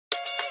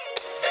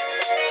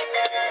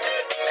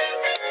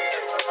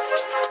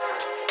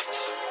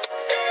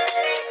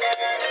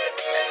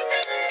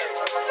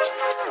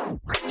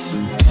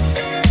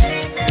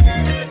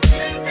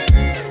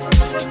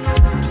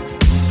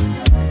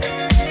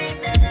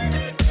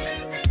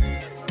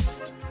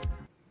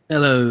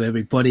Hello,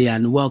 everybody,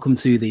 and welcome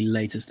to the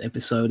latest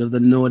episode of the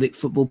Nordic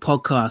Football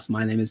Podcast.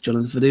 My name is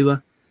Jonathan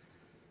Faduba,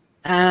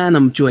 and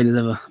I'm joined as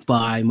ever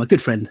by my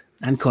good friend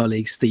and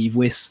colleague, Steve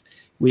Wiss.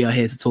 We are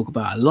here to talk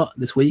about a lot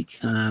this week.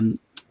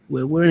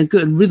 We're in a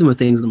good rhythm of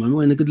things at the moment.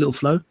 We're in a good little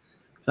flow.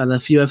 We've had a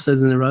few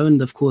episodes in a row,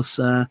 and of course,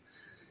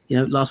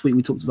 last week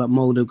we talked about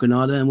Molde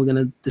Granada, and we're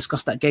going to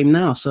discuss that game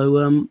now.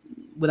 So,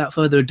 without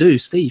further ado,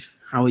 Steve,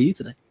 how are you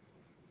today?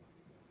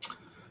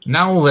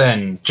 Now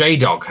then,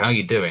 J-Dog, how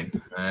you doing?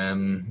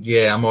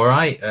 I'm all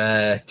right.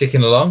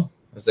 Ticking along,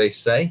 as they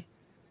say.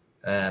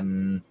 A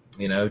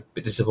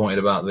bit disappointed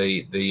about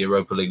the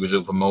Europa League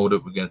result for Molde.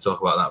 We're going to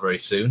talk about that very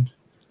soon.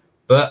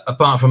 But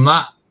apart from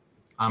that,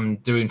 I'm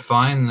doing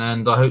fine,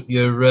 and I hope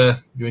you're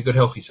in good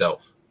health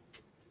yourself.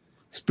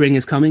 Spring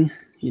is coming.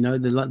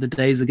 The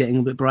days are getting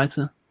a bit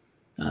brighter.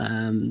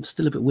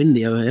 Still a bit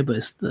windy over here, but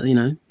it's,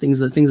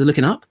 things are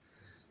looking up,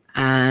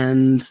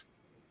 and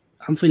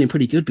I'm feeling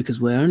pretty good because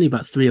we're only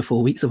about 3 or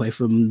 4 weeks away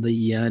from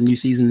the new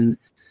season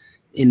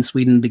in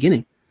Sweden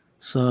beginning.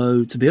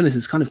 So, to be honest,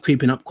 it's kind of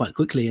creeping up quite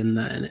quickly,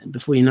 and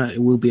before you know it,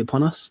 it will be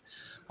upon us.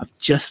 I've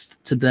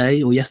just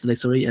yesterday,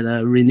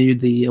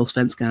 renewed the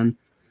Allsvenskan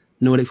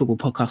Nordic Football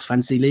Podcast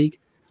Fantasy League.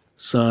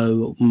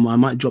 So I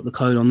might drop the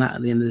code on that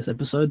at the end of this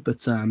episode,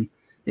 but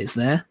it's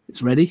there,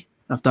 it's ready.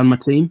 I've done my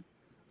team,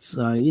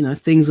 so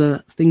things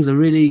are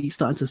really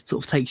starting to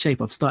sort of take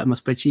shape. I've started my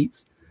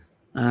spreadsheets,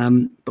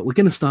 but we're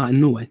going to start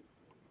in Norway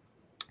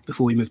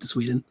before we move to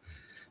Sweden,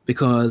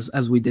 because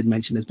as we did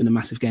mention, there's been a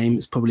massive game.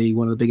 It's probably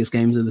one of the biggest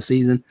games of the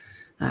season,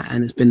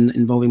 and it's been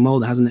involving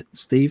Molde, hasn't it,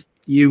 Steve?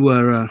 You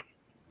were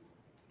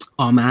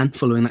our man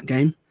following that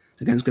game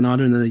against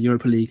Granada in the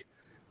Europa League,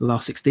 the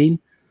last 16.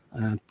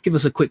 Give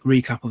us a quick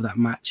recap of that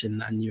match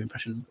and your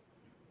impressions.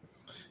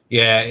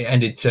 Yeah, it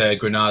ended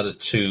Granada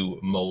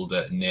 2,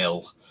 Molde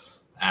 0,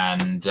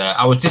 and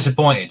I was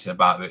disappointed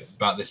about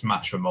this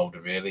match for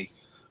Molde, really.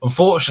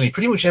 Unfortunately,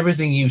 pretty much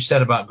everything you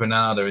said about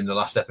Granada in the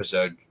last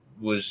episode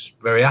was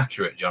very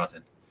accurate,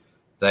 Jonathan.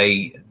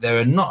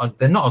 They're not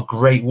a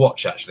great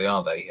watch, actually,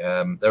 are they?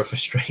 They're a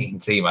frustrating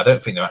team. I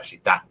don't think they're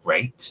actually that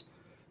great,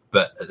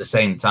 but at the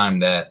same time,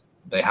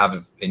 they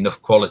have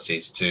enough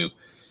qualities to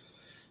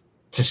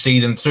see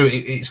them through.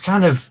 It's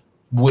kind of.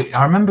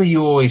 I remember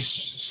you always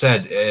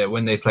said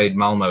when they played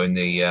Malmo in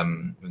the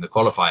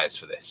qualifiers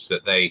for this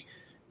that they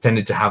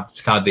tended to have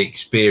kind of the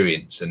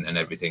experience and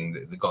everything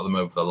that got them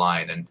over the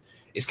line. And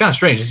it's kind of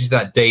strange. This is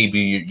that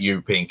debut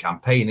European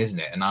campaign, isn't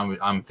it? And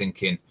I'm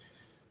thinking,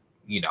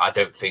 I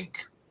don't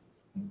think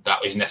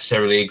that is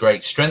necessarily a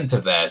great strength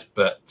of theirs.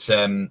 But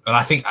and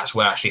I think that's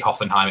where actually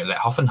Hoffenheim let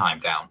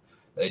Hoffenheim down.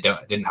 They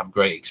didn't have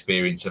great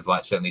experience of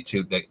certainly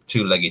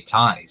two-legged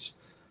ties.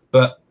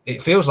 But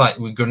it feels like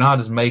with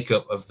Granada's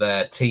makeup of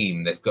their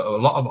team, they've got a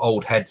lot of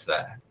old heads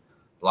there,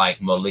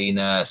 like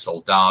Molina,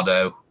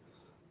 Soldado,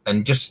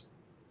 and just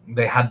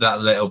they had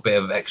that little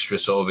bit of extra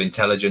sort of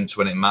intelligence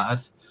when it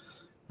mattered.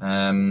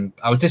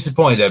 I was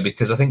disappointed though,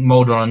 because I think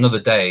Molde on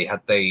another day,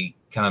 had they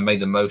kind of made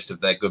the most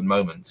of their good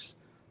moments,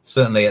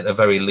 certainly at the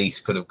very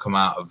least could have come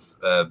out of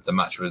the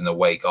match with an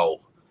away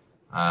goal.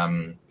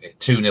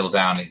 2-0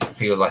 down, it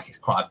feels like it's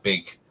quite a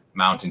big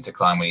mountain to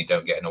climb when you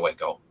don't get an away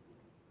goal.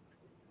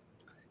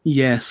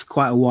 Yes,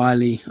 quite a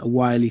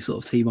wily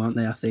sort of team, aren't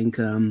they? I think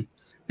they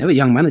have a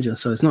young manager,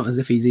 so it's not as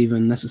if he's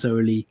even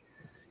necessarily,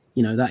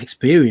 that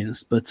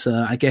experienced. But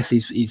I guess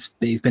he's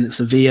been at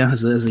Sevilla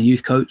as a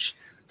youth coach,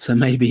 so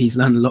maybe he's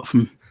learned a lot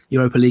from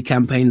Europa League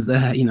campaigns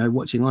there.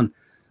 Watching on,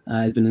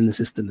 he's been an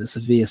assistant at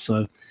Sevilla,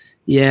 so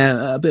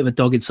yeah, a bit of a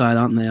dogged side,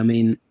 aren't they? I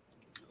mean,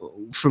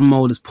 from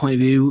Molde's point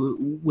of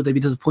view, would they be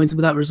disappointed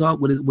with that result?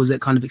 Was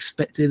it kind of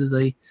expected?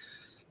 Was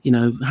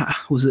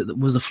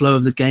the flow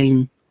of the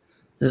game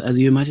as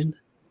you imagined?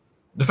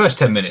 The first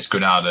 10 minutes,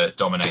 Granada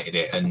dominated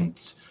it, and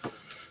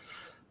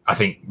I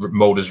think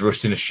Molde's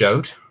rustiness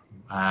showed.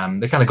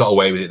 They kind of got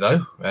away with it,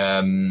 though.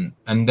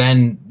 And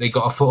then they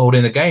got a foothold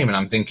in the game, and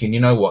I'm thinking,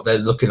 you know what, they're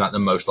looking like the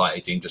most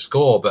likely team to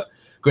score. But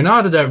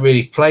Granada don't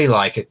really play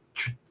like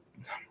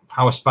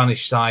how a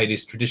Spanish side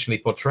is traditionally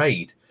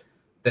portrayed.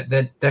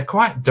 They're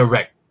quite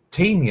direct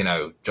team,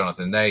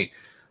 Jonathan. They're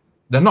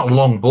not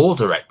long ball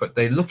direct, but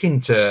they're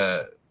looking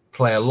to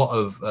play a lot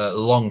of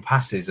long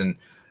passes and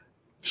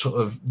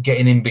sort of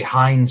getting in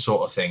behind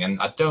sort of thing. And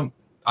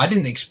I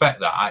didn't expect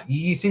that.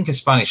 You think of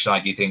Spanish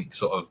side, you think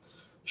sort of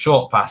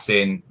short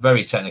passing,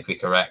 very technically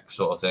correct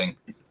sort of thing,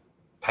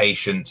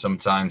 patient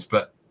sometimes.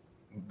 But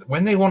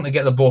when they want to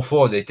get the ball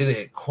forward, they did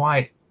it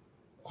quite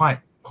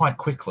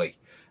quickly.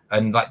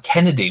 And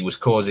Kennedy was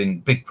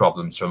causing big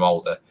problems for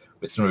Molde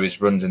with some of his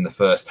runs in the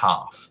first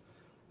half.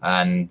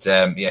 And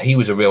he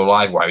was a real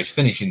live wire. His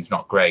finishing's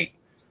not great,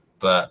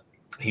 but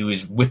he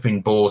was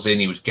whipping balls in.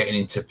 He was getting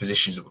into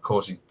positions that were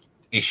causing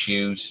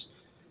issues.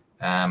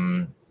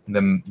 Then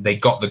they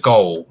got the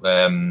goal.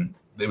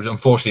 There was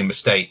unfortunately a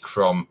mistake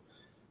from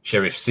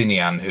Sheriff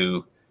Sinian,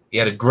 who he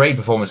had a great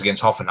performance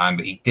against Hoffenheim,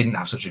 but he didn't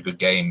have such a good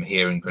game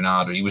here in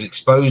Granada. He was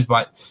exposed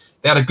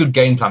they had a good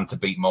game plan to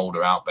beat Molde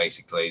out,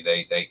 basically.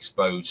 They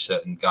exposed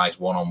certain guys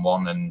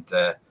one-on-one, and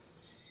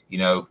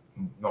that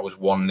was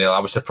 1-0. I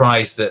was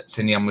surprised that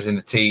Sinyan was in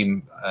the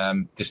team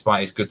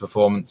despite his good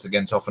performance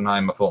against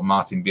Hoffenheim. I thought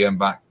Martin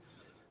Björnbach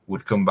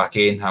would come back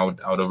in. I would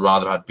have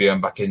rather had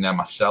Björnbach in there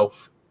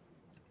myself.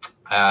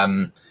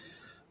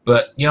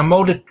 But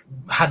Molde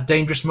had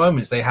dangerous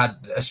moments. They had,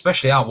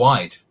 especially out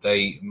wide.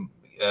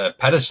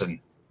 Pedersen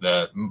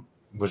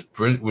was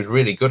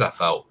really good, I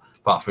felt,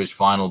 apart from his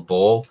final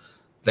ball.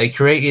 They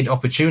created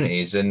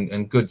opportunities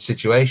and good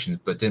situations,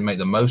 but didn't make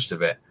the most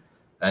of it.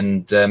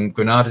 And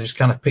Granada just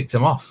kind of picked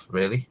them off,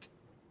 really.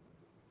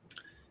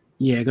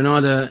 Yeah,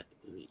 Granada,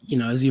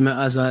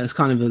 it's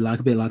kind of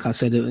a bit like I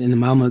said in the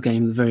Malmo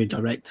game, they're very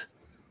direct.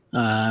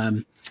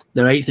 They're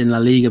 8th in La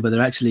Liga, but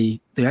they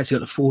actually got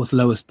the 4th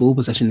lowest ball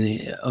possession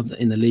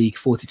in the league,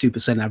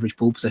 42% average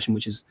ball possession,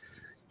 which is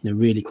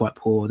really quite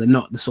poor. They're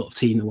not the sort of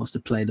team that wants to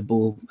play the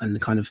ball and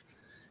kind of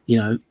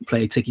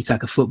play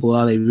tiki-taka football,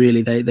 are they?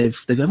 Really, they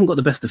haven't got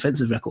the best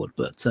defensive record,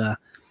 but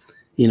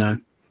they're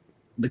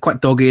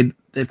quite dogged.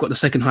 They've got the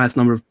second highest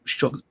number of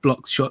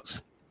blocked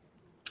shots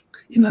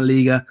in La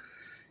Liga.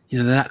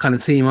 They're that kind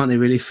of team, aren't they?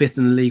 Really, 5th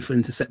in the league for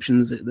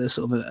interceptions. They're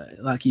sort of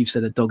like you've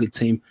said, a dogged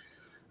team.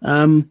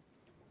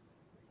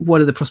 What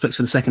are the prospects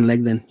for the second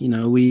leg then?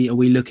 Are we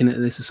looking at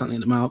this as something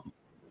that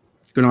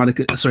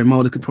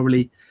Molde could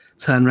probably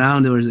turn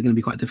around, or is it going to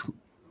be quite difficult?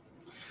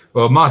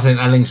 Well, Martin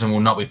Ellingson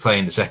will not be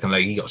playing the second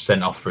leg. He got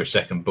sent off for a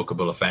second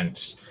bookable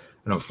offence.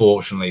 And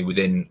unfortunately,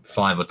 within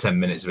 5 or 10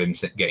 minutes of him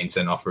getting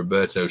sent off,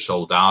 Roberto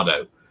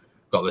Soldado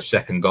got the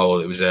second goal.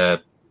 It was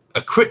a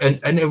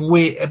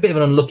bit of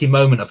an unlucky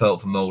moment, I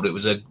felt, for Molde. It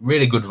was a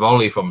really good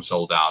volley from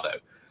Soldado.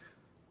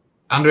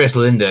 Andreas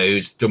Linde,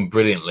 who's done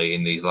brilliantly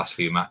in these last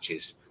few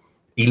matches,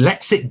 he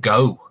lets it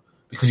go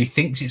because he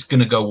thinks it's going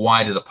to go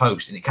wide of the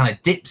post, and it kind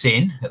of dips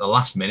in at the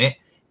last minute,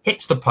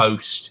 hits the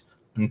post,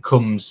 and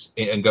comes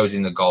in and goes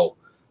in the goal.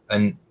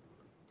 And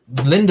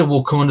Linde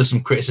will come under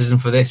some criticism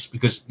for this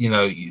because,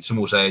 some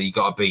will say you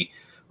got to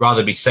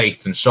rather be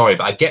safe than sorry.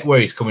 But I get where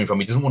he's coming from.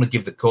 He doesn't want to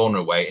give the corner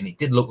away, and it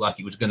did look like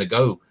it was going to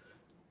go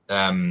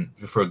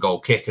for a goal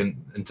kick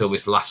until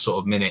this last sort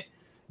of minute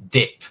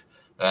dip.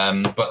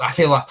 But I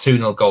feel that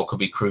 2-0 goal could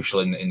be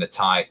crucial in the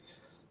tie.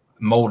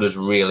 Molde's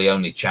really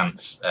only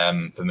chance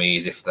for me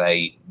is if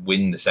they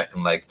win the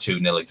second leg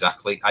 2-0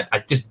 exactly. I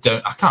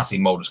can't see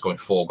Molde scoring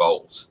 4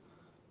 goals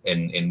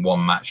in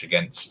one match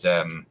against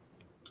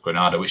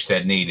Granada, which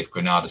they'd need if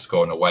Granada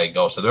score an away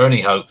goal. So their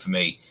only hope for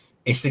me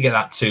is to get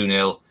that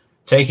 2-0,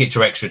 take it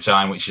to extra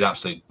time, which is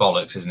absolute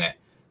bollocks, isn't it?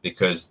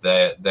 Because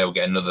they'll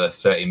get another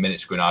 30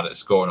 minutes Granada to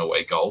score an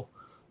away goal.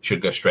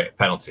 Should go straight to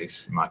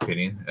penalties, in my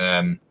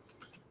opinion.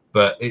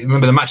 But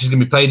remember, the match is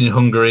going to be played in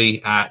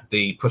Hungary at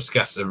the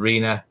Puskás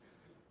Arena.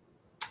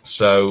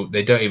 So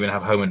they don't even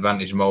have home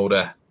advantage,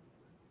 Molde.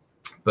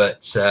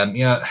 But,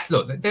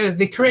 look,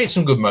 they created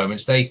some good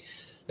moments. They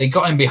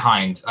got in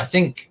behind. I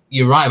think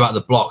you're right about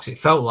the blocks. It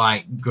felt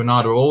like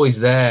Granada were always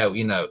there,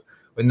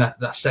 when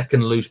that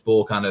second loose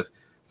ball kind of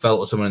fell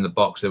to someone in the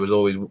box, there was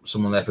always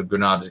someone there for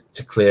Granada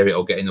to clear it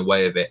or get in the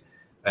way of it.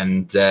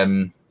 And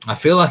I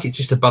feel like it's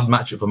just a bad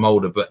matchup for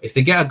Molde. But if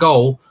they get a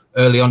goal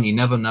early on, you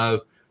never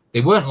know.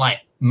 They weren't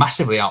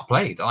massively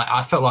outplayed.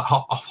 I felt like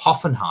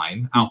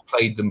Hoffenheim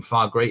outplayed them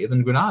far greater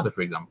than Granada,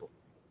 for example.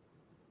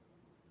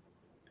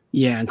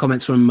 Yeah, and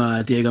comments from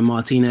Diego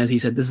Martinez. He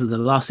said, "This is the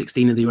last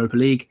 16 of the Europa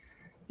League.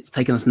 It's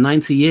taken us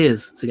 90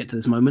 years to get to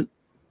this moment,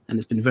 and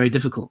it's been very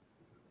difficult.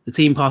 The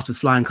team passed with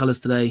flying colours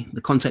today. The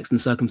context and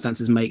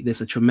circumstances make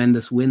this a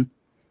tremendous win."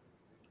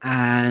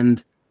 And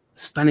a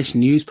Spanish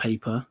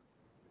newspaper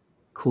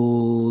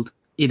called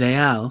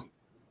Ideal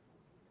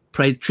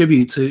paid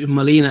tribute to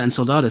Molina and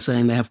Soldado,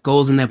 saying they have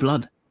goals in their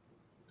blood,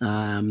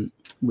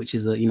 which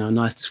is a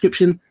nice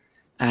description.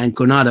 And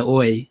Granada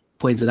Hoy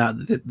pointed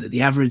out that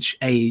the average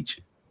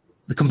age,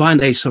 the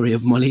combined age,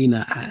 of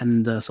Molina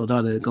and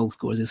Soldado, the goal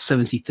scorers, is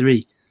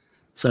 73.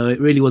 So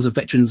it really was a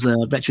veterans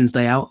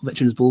day out,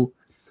 veterans ball.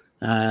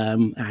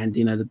 And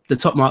the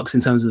top marks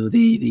in terms of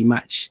the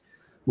match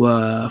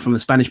were, from a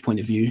Spanish point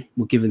of view,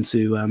 were given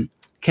to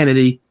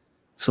Kennedy,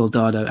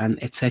 Soldado, and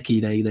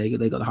Eteki.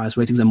 They got the highest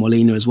ratings, and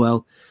Molina as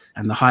well.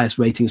 And the highest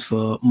ratings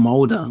for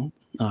Molde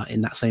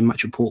in that same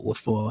match report were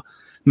for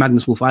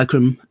Magnus Wolff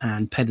Eikrem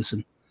and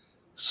Pedersen.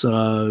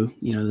 So,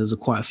 there's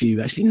quite a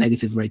few actually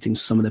negative ratings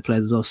for some of their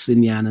players as well.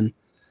 Sinyan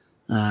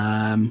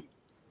and,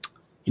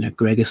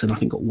 Gregerson, I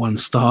think, got 1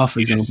 star,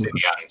 for example.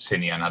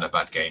 Sinyan had a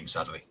bad game,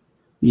 sadly.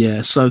 Yeah,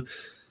 so,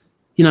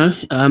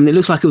 it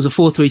looks like it was a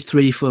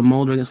 4-3-3 for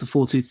Molde against the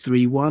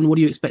 4-2-3-1. What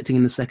are you expecting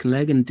in the second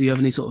leg? And do you have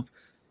any sort of,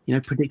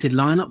 predicted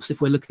lineups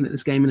if we're looking at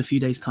this game in a few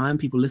days' time,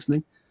 people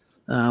listening?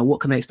 What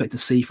can they expect to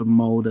see from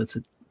Molde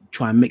to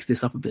try and mix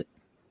this up a bit?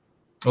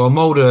 Well,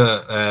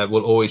 Molde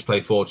will always play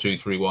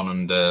 4-2-3-1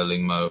 under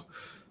Lingmo.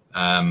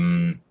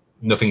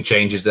 Nothing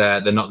changes there.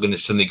 They're not going to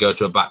suddenly go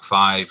to a back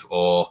 5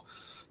 or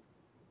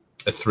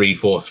a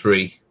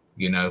 3-4-3.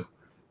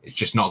 It's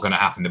just not going to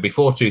happen. There'll be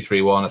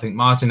 4-2-3-1. I think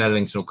Martin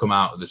Ellingson will come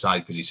out of the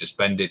side because he's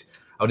suspended.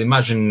 I would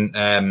imagine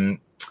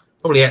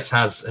probably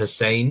Etsaz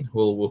Hussein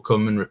will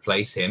come and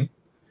replace him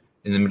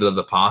in the middle of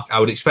the park. I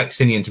would expect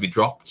Sinyan to be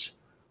dropped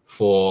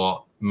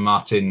for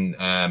Martin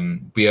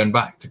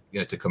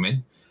Björnbach to come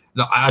in.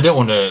 Look, I don't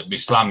want to be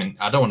slamming.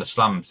 I don't want to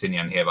slam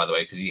Sinyan here, by the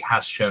way, because he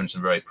has shown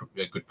some very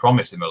good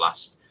promise in the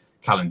last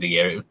calendar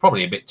year. It was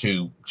probably a bit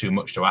too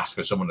much to ask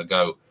for someone to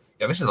go,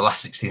 yeah, this is the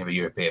last 16 of a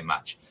European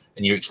match,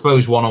 and you're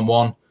exposed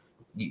one-on-one.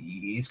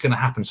 It's going to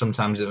happen.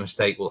 Sometimes a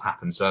mistake will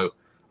happen. So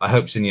I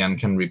hope Sinyan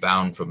can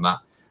rebound from that.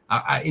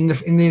 In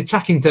the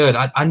attacking third,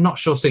 I'm not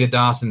sure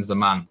Sigurdsson's the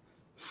man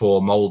for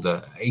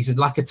Molde. He's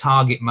like a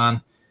target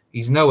man.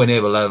 He's nowhere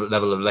near the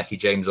level of Lecky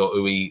James or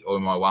Uwe or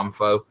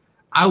Mwamfo.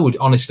 I would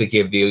honestly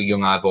give the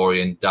young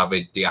Ivorian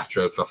David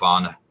Diatro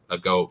Fofana a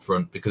go up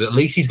front, because at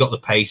least he's got the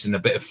pace and a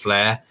bit of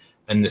flair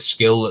and the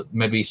skill that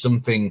maybe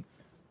something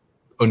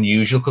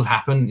unusual could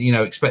happen. You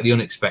know, expect the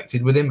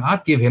unexpected with him.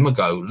 I'd give him a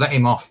go. Let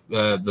him off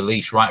the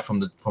leash right from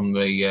the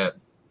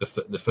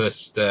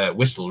first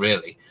whistle,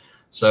 really.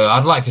 So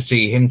I'd like to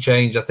see him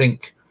change. I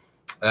think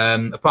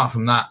apart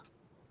from that,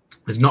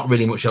 there's not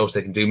really much else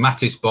they can do.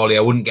 Mattis Bolli, I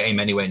wouldn't get him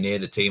anywhere near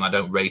the team. I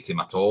don't rate him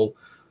at all.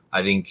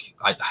 I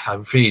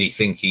really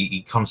think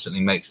he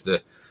constantly makes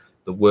the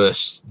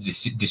worst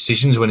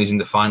decisions when he's in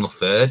the final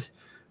third.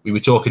 We were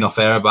talking off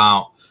air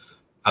about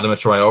Adama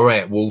Traore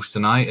at Wolves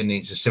tonight, and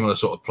he's a similar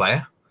sort of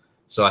player.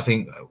 So I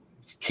think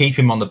keep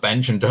him on the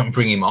bench and don't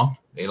bring him on.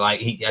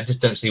 I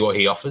just don't see what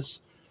he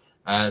offers.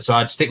 So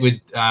I'd stick with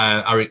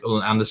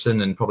Arik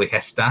Anderson and probably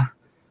Hestad.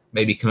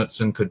 Maybe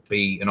Knutsen could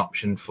be an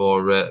option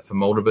for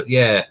Molde. But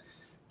yeah,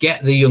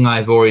 get the young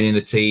Ivorian in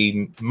the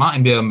team.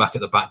 Martin Björnbach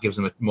at the back gives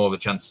them more of a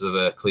chance of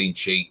a clean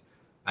sheet.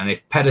 And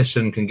if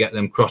Pedersen can get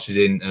them crosses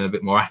in and a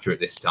bit more accurate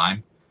this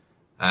time,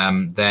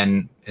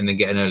 then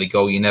get an early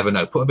goal, you never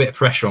know. Put a bit of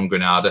pressure on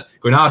Granada.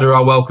 Granada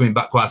are welcoming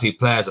back quite a few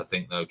players, I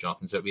think, though,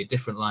 Jonathan. So it'll be a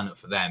different lineup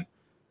for them.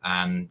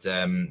 And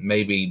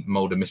maybe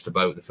Molde missed the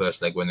boat the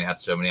first leg when they had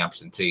so many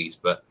absentees.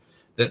 But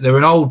they're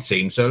an old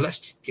team, so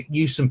let's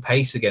use some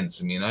pace against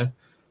them, you know.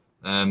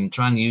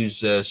 Try and use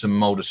some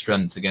Molde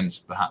strength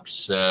against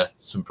perhaps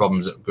some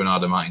problems that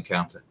Granada might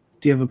encounter.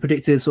 Do you have a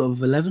predicted sort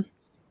of 11?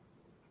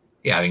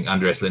 Yeah, I think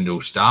Andreas Linde will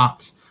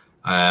start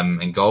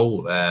in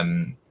goal.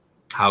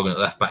 Haugen at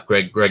left back,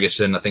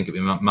 Gregerson. I think it'll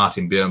be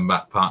Martin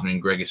Björnbach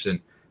partnering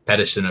Gregerson.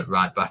 Pedersen at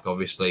right back,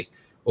 obviously.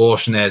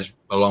 Orsnes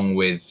along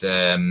with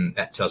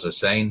Etzaz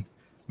Hussein.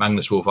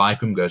 Magnus Wolf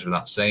Eikrem goes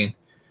without saying.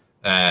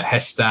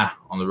 Hestad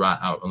on the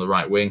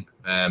right wing.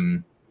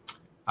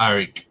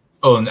 Arik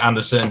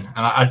Anderson,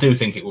 and I do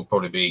think it will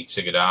probably be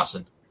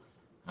Sigurdsson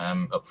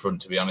up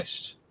front, to be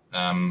honest.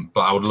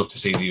 But I would love to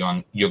see the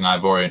young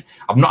Ivorian.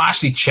 I've not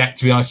actually checked,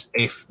 to be honest,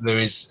 if there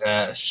is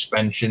a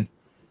suspension.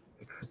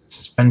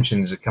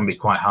 Suspensions can be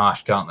quite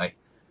harsh, can't they?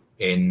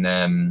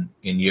 In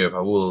Europe,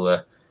 I will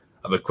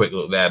have a quick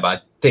look there, but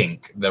I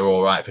think they're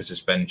all right for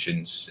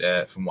suspensions,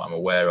 from what I'm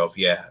aware of.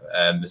 Yeah,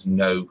 there's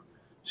no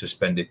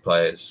suspended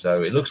players,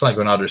 so it looks like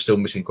Granada is still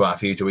missing quite a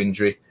few to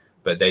injury,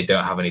 but they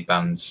don't have any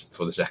bans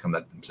for the second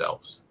leg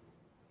themselves.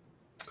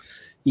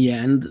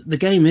 Yeah, and the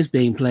game is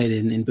being played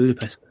in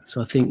Budapest.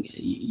 So I think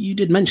you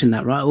did mention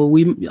that, right? Or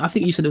I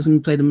think you said it was going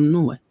to be played in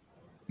Norway.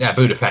 Yeah,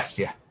 Budapest,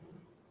 yeah.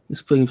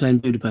 It's being played in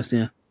Budapest,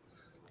 yeah.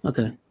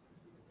 Okay.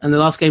 And the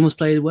last game was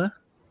played where?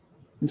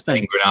 In Spain?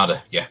 In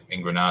Granada,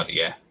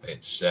 yeah.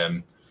 It's,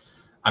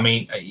 I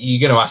mean,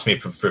 you're going to ask me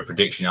for a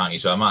prediction, aren't you?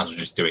 So I might as well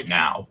just do it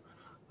now.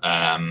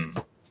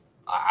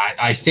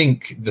 I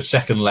think the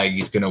second leg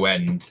is going to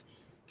end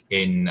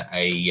in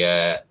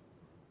a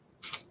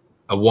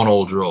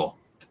 1-1 draw.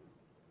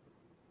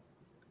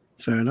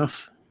 Fair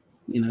enough.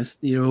 You know,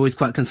 you're always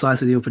quite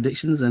concise with your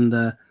predictions, and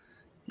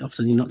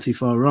often you're not too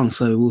far wrong.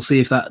 So we'll see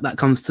if that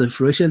comes to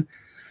fruition.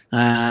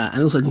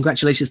 And also,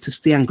 congratulations to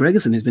Stian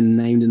Gregersen, who's been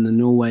named in the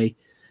Norway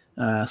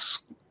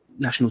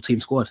national team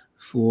squad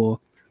for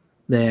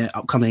their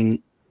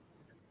upcoming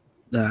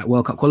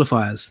World Cup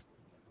qualifiers,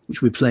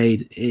 which we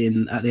played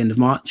at the end of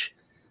March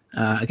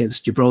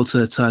against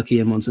Gibraltar, Turkey,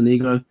 and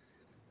Montenegro.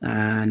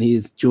 And he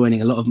is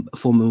joining a lot of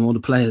former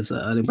Molde players: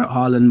 Erling Braut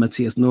Haaland,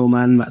 Matthias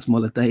Norman, Mats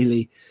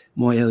Moller-Daly,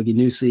 Moy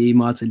Elginusi,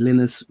 Martin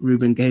Linus,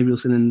 Ruben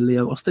Gabrielsen, and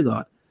Leo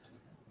Ostergaard.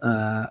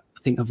 I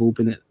think have all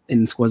been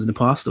in squads in the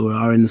past or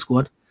are in the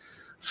squad.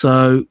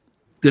 So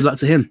good luck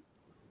to him.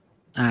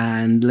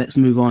 And let's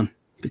move on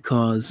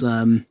because,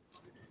 that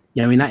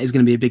is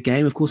going to be a big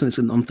game, of course, and it's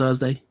on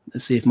Thursday.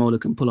 Let's see if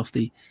Molde can pull off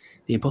the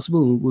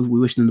impossible. We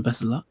wish them the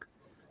best of luck.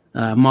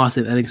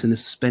 Martin Ellingson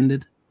is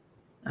suspended.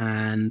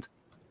 And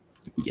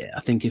yeah, I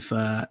think if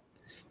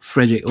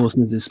Fredrik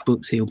Orsnes is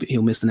booked,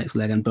 he'll miss the next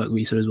leg, and Berk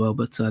Rieser as well,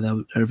 but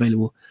they're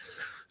available.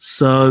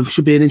 So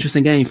should be an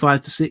interesting game,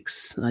 5 to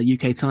 6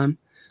 UK time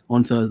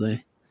on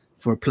Thursday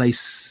for a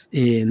place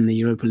in the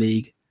Europa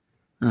League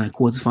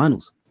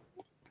quarterfinals.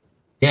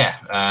 Yeah,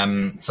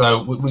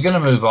 so we're going to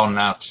move on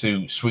now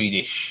to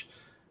Swedish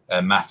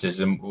matters,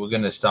 and we're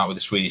going to start with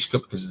the Swedish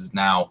Cup because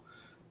now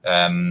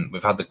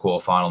we've had the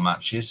quarterfinal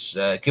matches.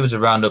 Give us a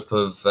roundup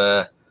of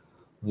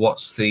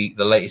what's the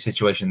latest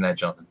situation there,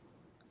 Jonathan?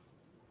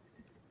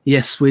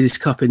 Yes, Swedish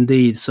Cup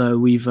indeed. So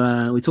we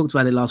talked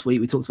about it last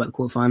week. We talked about the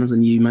quarterfinals,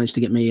 and you managed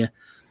to get me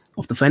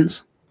off the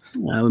fence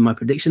with my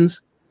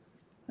predictions.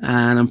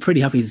 And I'm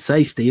pretty happy to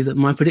say, Steve, that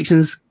my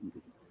predictions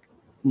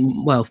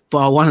well,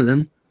 bar one of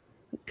them,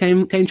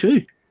 came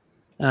true.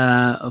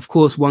 Of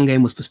course, one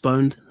game was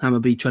postponed,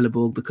 Hammarby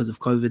Trelleborg, because of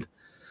COVID.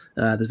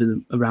 There's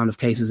been a round of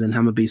cases in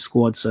Hammarby's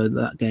squad, so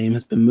that game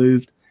has been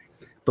moved.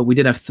 But we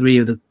did have 3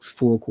 of the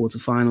 4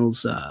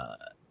 quarterfinals.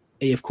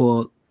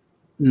 IFK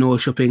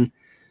Norrköping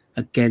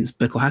against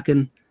BK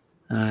Häcken,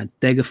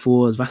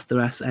 Degerfors,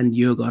 Västerås, and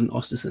Djurgården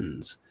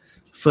Östersunds.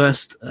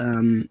 First,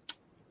 the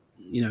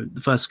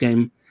first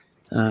game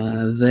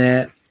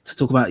there to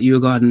talk about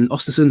Djurgården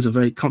Östersund, a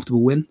very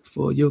comfortable win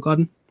for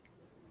Djurgården,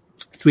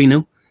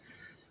 3-0.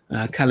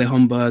 Kalle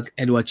Holmberg,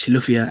 Edward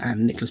Chilufya,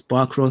 and Niklas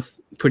Barkroth.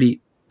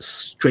 Pretty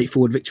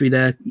straightforward victory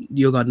there.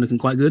 Djurgården looking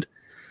quite good.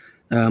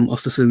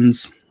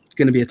 Östersund's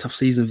going to be a tough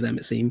season for them,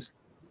 it seems.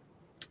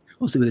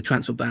 Obviously, with the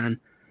transfer ban,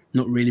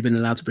 not really been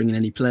allowed to bring in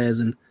any players,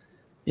 and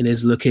it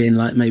is looking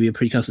like maybe a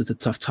precursor to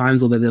tough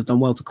times, although they've done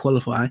well to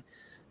qualify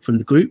from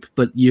the group,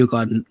 but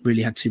Djurgården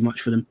really had too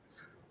much for them.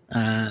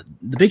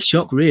 The big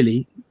shock,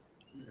 really,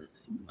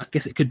 I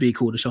guess it could be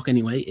called a shock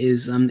anyway,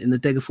 is in the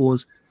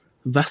Degerfors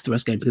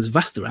Västerås game, because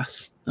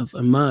Västerås have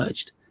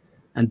emerged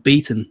and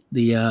beaten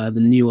the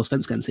new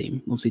Allsvenskan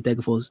team. Obviously,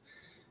 Degerfors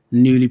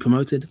newly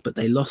promoted, but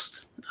they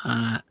lost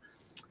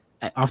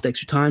after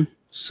extra time,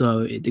 so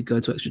it did go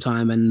to extra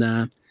time,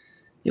 and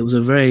it was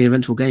a very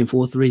eventful game,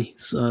 4-3.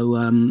 So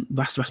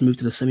Västerås moved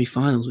to the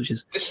semi-finals, which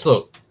is this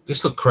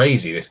looked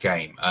crazy. This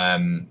game,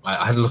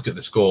 I had a look at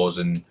the scores,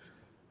 and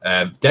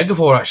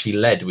Degerfors actually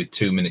led with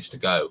 2 minutes to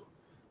go,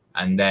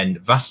 and then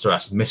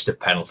Västerås missed a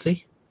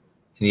penalty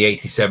in the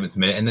 87th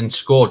minute, and then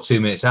scored 2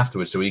 minutes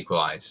afterwards to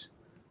equalise,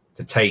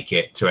 to take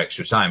it to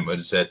extra time. It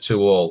was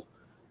 2-2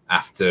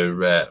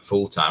 after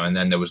full time, and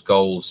then there was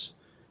goals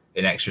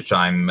in extra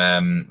time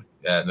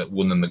that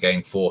won them the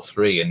game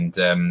 4-3. And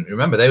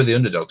remember, they were the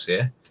underdogs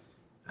here.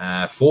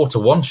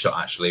 4-1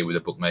 shot actually with the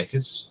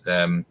bookmakers,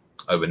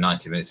 over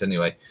 90 minutes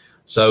anyway.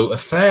 So a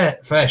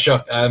fair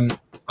shock.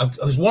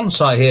 There's one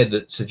site here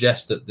that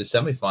suggests that the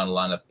semi-final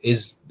lineup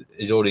is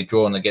already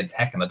drawn against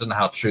Häcken. I don't know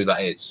how true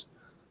that is.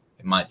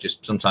 It might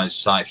just, sometimes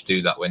sites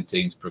do that when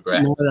teams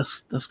progress. No,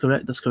 that's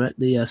correct. That's correct.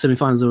 The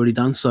semi-finals are already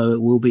done, so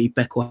it will be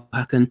BK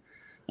Häcken.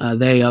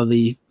 They are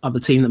the other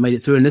team that made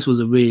it through, and this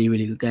was a really,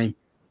 really good game.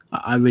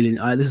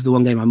 This is the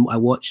one game I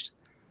watched.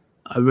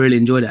 I really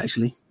enjoyed it,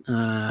 actually.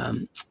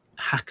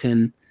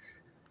 Häcken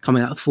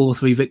coming out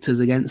 4-3 victors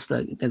against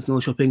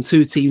Norrköping.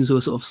 2 teams who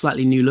are sort of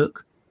slightly new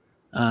look.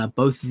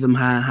 Both of them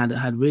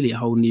had really a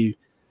whole new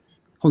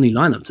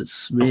lineup. To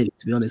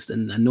be honest,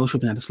 and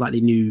Norrköping had a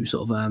slightly new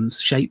sort of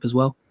shape as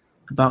well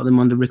about them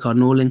under Rickard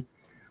Norling.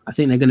 I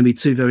think they're going to be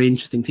 2 very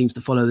interesting teams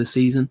to follow this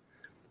season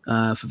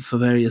for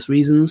various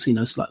reasons.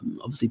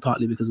 Obviously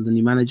partly because of the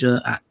new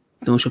manager at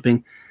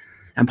Norrköping,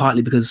 and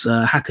partly because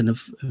Häcken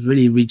have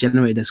really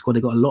regenerated their squad. They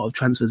got a lot of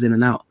transfers in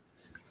and out.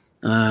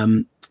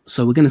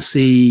 So we're going to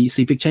see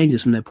big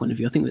changes from their point of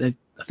view. I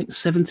think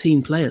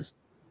 17 players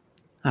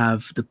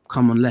have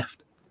come on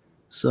left.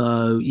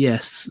 So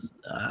yes,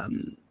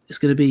 it's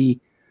going to be.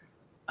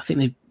 I think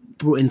they've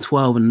brought in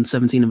 12 and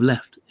 17 have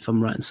left, if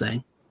I'm right in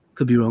saying.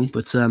 Could be wrong,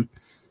 but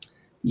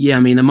yeah, I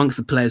mean, amongst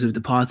the players who've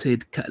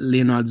departed,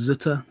 Leonard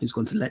Zutter, who's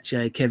gone to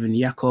Lecce, Kevin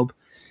Jakob,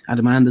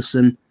 Adam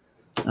Anderson,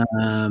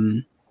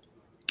 Imam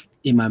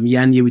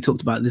Yanya. We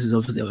talked about this is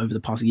obviously over the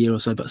past year or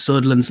so, but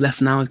Söderlund's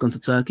left now. He's gone to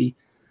Turkey.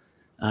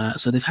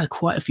 So they've had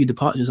quite a few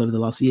departures over the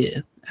last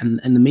year, and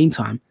in the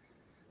meantime,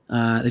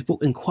 they've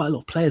brought in quite a lot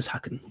of players.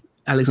 Häcken.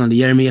 Alexander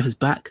Yeremiev is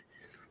back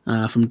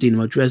from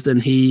Dynamo Dresden.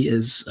 He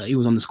was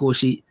on the score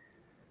sheet.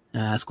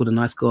 Scored a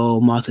nice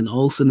goal. Martin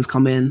Olsen's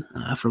come in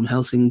from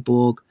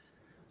Helsingborg.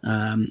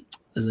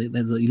 There's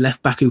a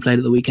left back who played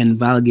at the weekend,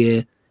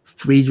 Valgeir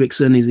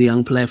Fredriksson. He's a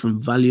young player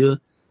from Valur.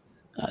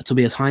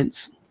 Tobias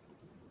Heinz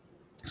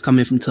has come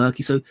in from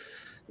Turkey. So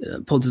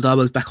Pontus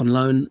Darberg's back on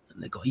loan.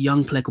 They've got a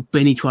young player called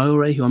Benny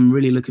Traore, who I'm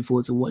really looking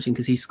forward to watching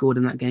because he scored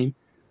in that game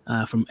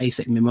from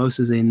ASEC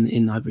Mimosas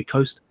in Ivory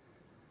Coast.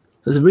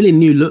 So it's a really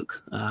new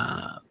look,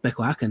 BK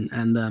Häcken,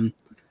 and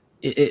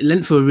it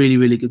lent for a really,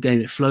 really good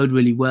game. It flowed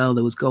really well.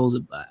 There was goals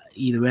at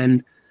either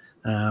end.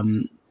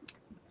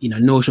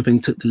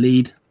 Norrköping took the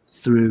lead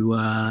through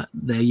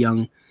their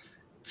young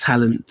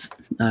talent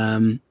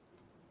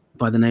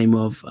by the name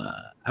of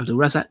Abdul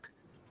Razak.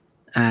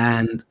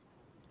 And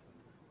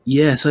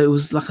yeah, so it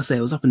was, like I say,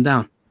 it was up and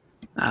down.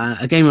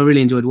 A game I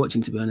really enjoyed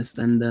watching, to be honest.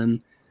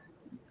 And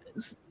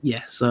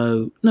yeah,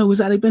 so no, it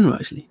was Ali Benro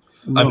actually.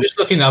 I'm just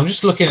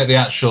looking at the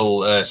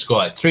actual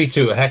score.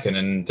 3-2 at Häcken,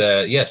 and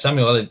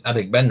Samuel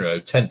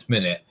Adegbenro, 10th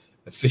minute,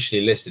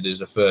 officially listed as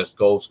the first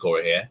goal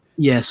scorer here.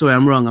 Yeah, sorry,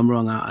 I'm wrong.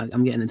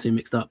 I'm getting the two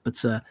mixed up. But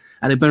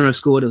Adegbenro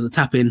scored. It was a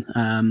tap in.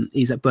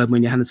 Isak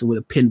Bergman Johansson with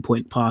a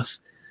pinpoint pass.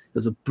 It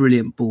was a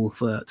brilliant ball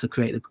to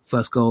create the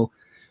first goal.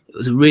 It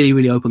was a really,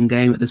 really open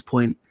game at this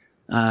point.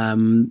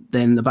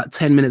 Then about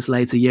 10 minutes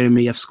later,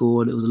 Yeremiev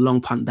scored. It was a long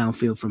punt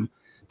downfield from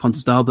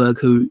Pontus Dahlberg,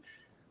 who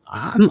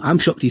I'm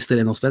shocked he's still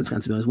in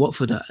Allsvenskan, to be honest.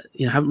 Watford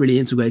haven't really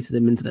integrated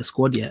him into their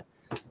squad yet.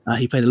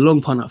 He played a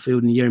long punt upfield,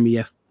 and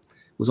Yeremiev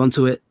was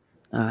onto it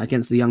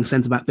against the young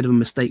centre-back. Bit of a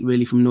mistake,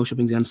 really, from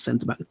Norrköping's young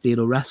centre-back,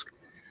 Theodor Rask.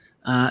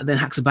 Then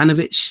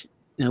Haksabanovic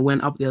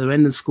went up the other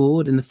end and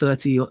scored in the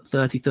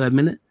 33rd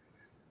minute.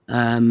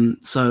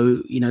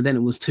 So, then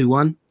it was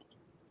 2-1.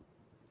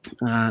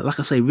 Like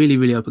I say, really,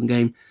 really open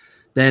game.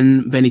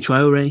 Then Benny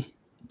Traore,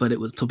 but it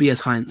was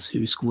Tobias Heinz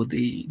who scored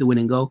the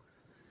winning goal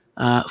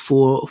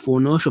for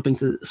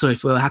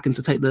Häcken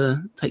to take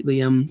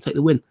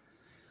the win.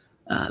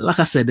 Like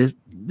I said,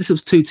 this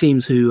was two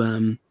teams who,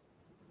 I'm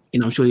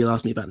sure you'll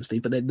ask me about them,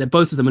 Steve, but they're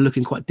both of them are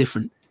looking quite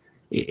different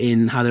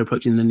in how they're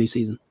approaching the new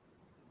season.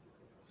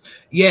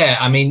 Yeah,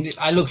 I mean,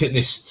 I look at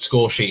this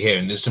score sheet here,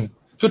 and there's some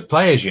good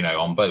players,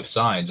 on both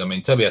sides. I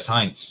mean, Tobias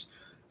Heinz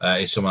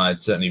is someone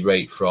I'd certainly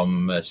rate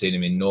from seeing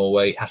him in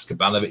Norway.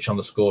 Haskabanovic on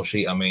the score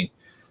sheet. I mean,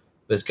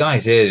 there's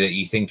guys here that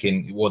you're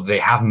thinking, well, they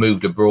have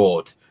moved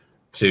abroad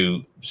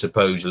to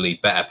supposedly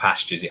better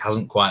pastures. It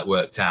hasn't quite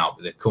worked out,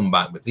 but they've come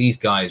back. But these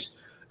guys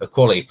are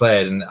quality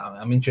players, and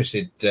I'm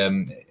interested.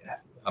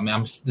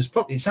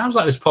 It sounds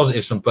like there's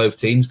positives from both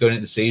teams going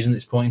into the season at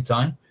this point in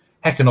time.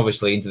 Häcken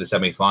obviously into the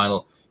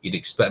semi-final. You'd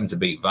expect them to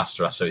beat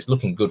Västerås, so it's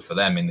looking good for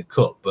them in the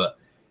cup. But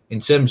in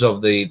terms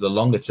of the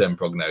longer term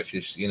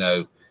prognosis,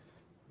 the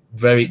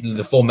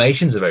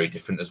formations are very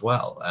different as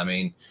well. I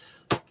mean,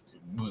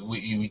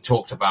 we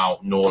talked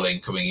about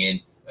Norling coming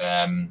in,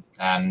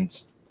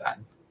 and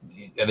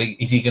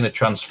is he going to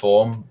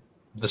transform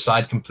the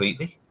side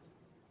completely?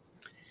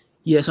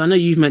 Yes, I know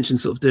you've mentioned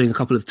sort of doing a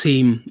couple of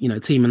team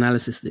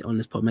analysis on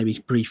this pod,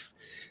 maybe brief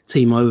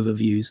team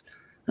overviews,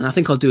 and I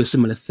think I'll do a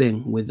similar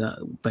thing with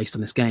based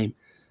on this game.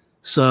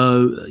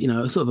 So,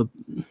 sort of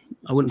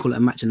I wouldn't call it a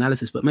match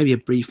analysis, but maybe a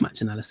brief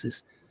match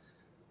analysis.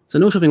 So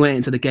Norrköping went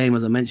into the game,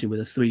 as I mentioned, with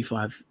a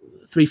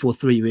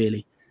 3-4-3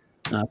 really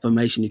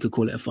formation. You could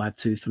call it a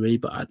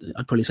 5-2-3, but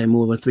I'd probably say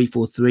more of a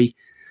 3-4-3.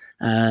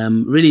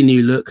 Really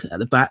new look at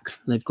the back.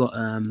 They've got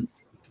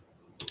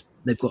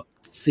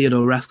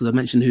Theodore Rask, as I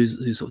mentioned,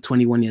 who's sort of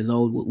 21 years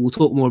old. We'll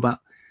talk more about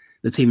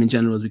the team in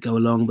general as we go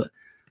along, but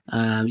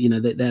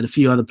they had a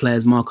few other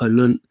players. Marco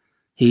Lund,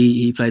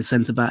 he played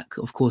centre back.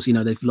 Of course,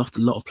 they've lost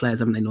a lot of players,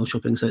 haven't they,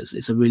 Norrköping? So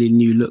it's a really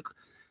new look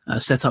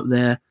set up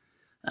there.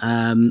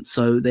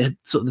 So they had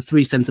sort of the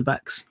three centre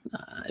backs,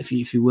 if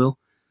you will.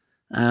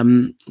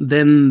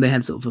 Then they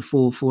had sort of a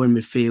 4-4 in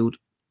midfield,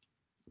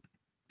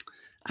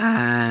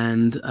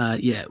 and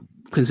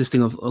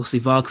consisting of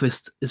obviously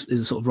Wahlqvist is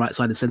a sort of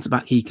right-sided centre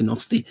back. He can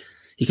obviously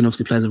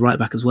play as a right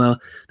back as well.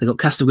 They got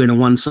Castergren on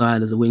one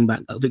side as a wing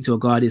back, Victor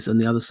Gardis on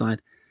the other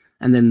side,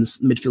 and then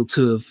midfield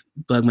two of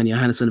Bergman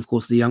Johannesson, of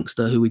course, the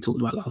youngster who we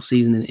talked about last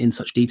season in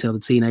such detail, the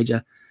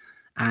teenager,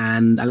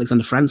 and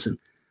Alexander Franson.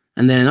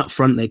 And then up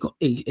front, they got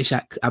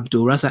Ishak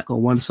Abdul Razak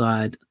on one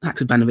side,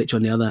 Haksabanovic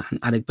on the other, and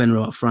Adek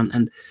Benro up front.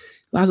 And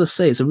as I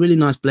say, it's a really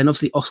nice blend.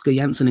 Obviously, Oscar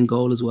Janssen in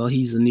goal as well.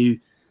 He's a new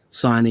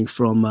signing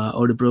from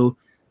Örebro.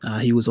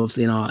 He was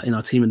obviously in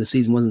our team of the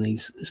season, wasn't he?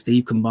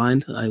 Steve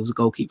combined. He was a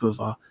goalkeeper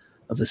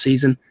of the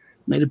season.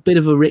 Made a bit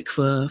of a rick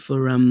for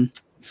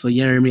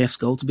Jeremyev's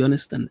goal, to be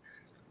honest. And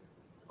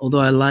although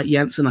I like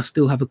Janssen, I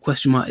still have a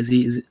question mark. Is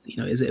it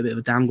a bit of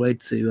a downgrade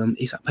to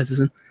Isak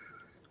Pettersson?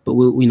 But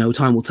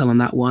time will tell on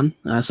that one.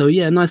 Nice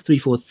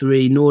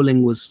 3-4-3.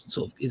 Norling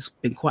is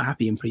been quite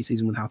happy in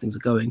pre-season with how things are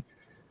going.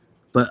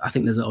 But I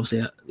think there's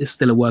obviously it's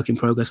still a work in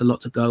progress, a lot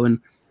to go. And,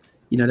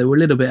 they were a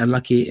little bit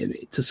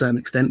unlucky to a certain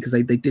extent because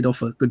they did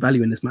offer good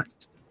value in this match.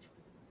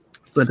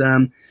 But,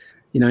 in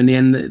the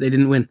end, they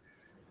didn't win.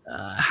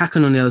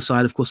 Häcken on the other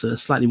side, of course, are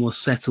slightly more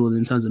settled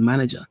in terms of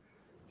manager.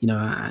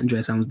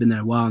 Andreas Alm's been there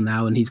a while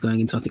now, and he's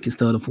going into, I think, his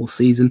third or fourth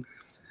season.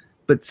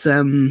 But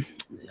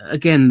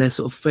again, they're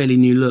sort of fairly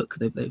new look.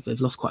 They've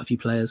lost quite a few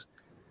players,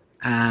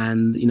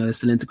 and they're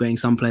still integrating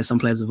some players. Some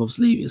players have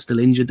obviously still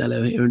injured.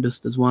 Delo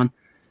Hirundust as one,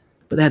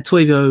 but they had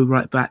Toivio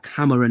right back,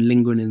 Hammer and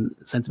Lindgren in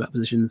centre back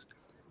positions.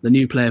 The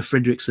new player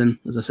Fredriksson,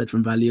 as I said,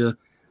 from Valur.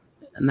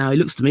 Now he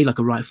looks to me like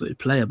a right-footed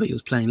player, but he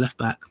was playing left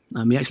back.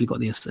 He actually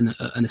got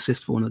an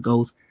assist for one of the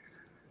goals.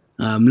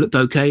 Looked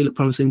okay, looked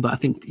promising, but I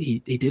think he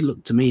did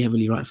look to me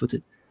heavily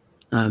right-footed.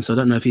 So I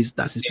don't know if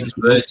that's his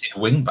position. Inverted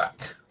wing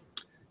back.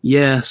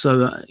 Yeah,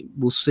 so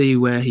we'll see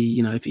where he,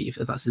 if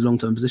that's his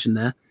long-term position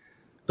there.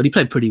 But he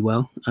played pretty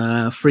well.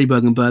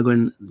 Friberg and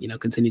Berggren,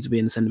 continue to be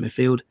in the centre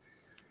midfield.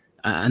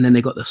 And then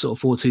they got the sort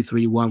of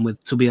 4-2-3-1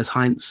 with Tobias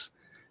Heinz,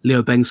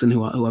 Leo Bengtsson,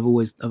 who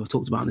I've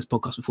talked about on this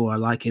podcast before. I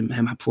like him,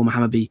 former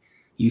Hammarby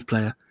youth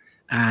player.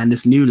 And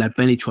this new lad,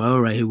 Benny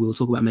Traore, who we'll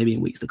talk about maybe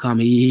in weeks to come.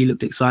 He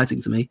looked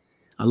exciting to me.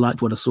 I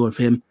liked what I saw of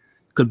him.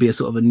 Could be a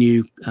sort of a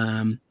new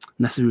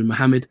Nasiru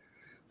Mohammed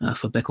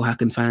for Beko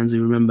Häcken fans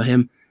who remember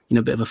him.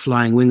 A bit of a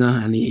flying winger,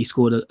 and he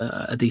scored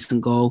a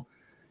decent goal.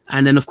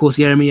 And then, of course,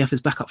 Jeremiev is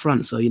back up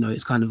front. So,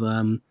 it's kind of,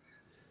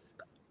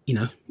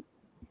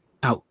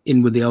 out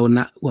with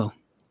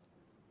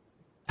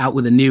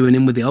the new and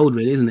in with the old,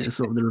 really, isn't it? It's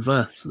sort of the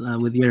reverse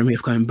with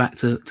Jeremiev going back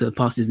to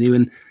pastures new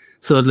and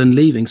Söderlund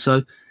leaving.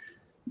 So,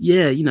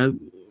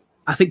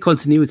 I think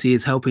continuity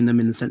is helping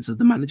them in the sense of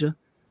the manager.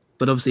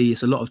 But obviously,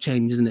 it's a lot of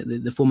change, isn't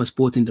it? The former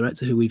sporting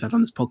director who we've had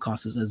on this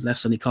podcast has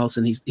left, Sonny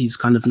Carlson. He's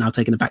kind of now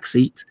taken a back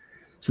seat.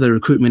 So the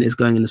recruitment is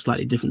going in a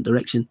slightly different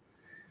direction.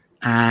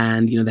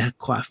 And, they had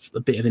quite a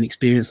bit of an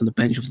experience on the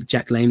bench. Obviously,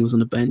 Jack Lane was on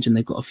the bench, and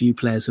they've got a few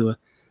players who are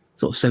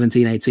sort of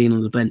 17, 18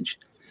 on the bench.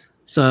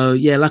 So,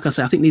 yeah, like I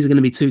said, I think these are going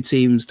to be two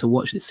teams to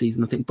watch this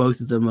season. I think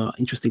both of them are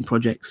interesting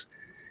projects.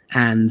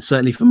 And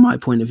certainly from my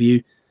point of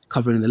view,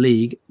 covering the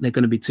league, they're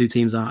going to be two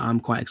teams I'm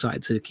quite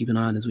excited to keep an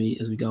eye on as we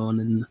go on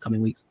in the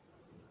coming weeks.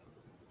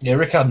 Yeah,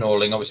 Rikard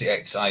Norling, obviously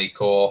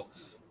ex-ICOR,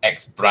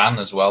 ex-Brann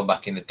as well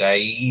back in the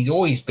day. He's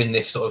always been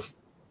this sort of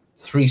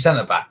three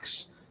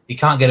centre-backs. He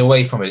can't get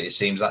away from it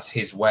seems. That's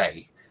his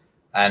way.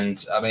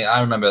 And, I mean,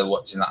 I remember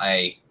watching that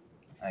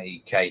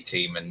AEK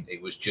team, and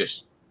it was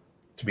just,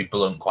 to be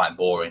blunt, quite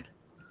boring.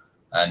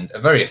 And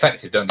very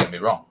effective, don't get me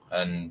wrong.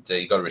 And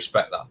you've got to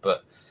respect that.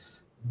 But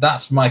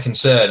that's my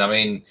concern. I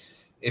mean,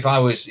 if I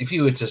was to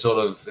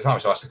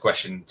ask the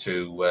question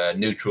to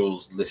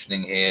neutrals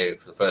listening here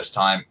for the first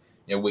time,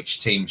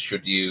 which teams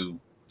should you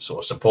sort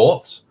of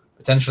support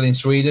potentially in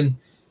Sweden?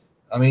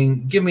 I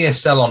mean, give me a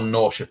sell on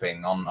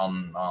Norrköping, on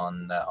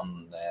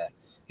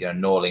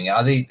Norling.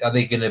 Are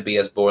they going to be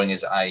as boring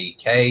as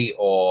IEK,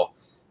 or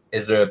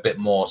is there a bit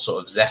more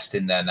sort of zest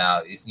in there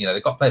now?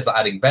 They've got players like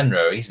Ading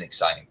Benro. He's an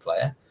exciting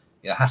player.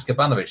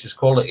 Haskabanovic, there's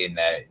quality in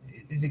there.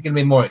 Is it going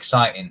to be more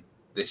exciting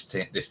this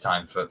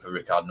time for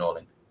Rikard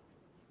Norling?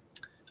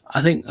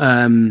 I think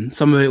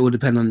some of it will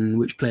depend on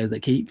which players they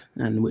keep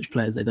and which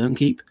players they don't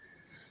keep.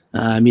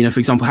 For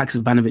example,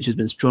 Haksabanovic has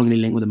been strongly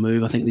linked with a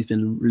move. I think he's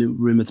been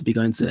rumoured to be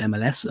going to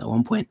MLS at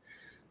one point.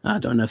 I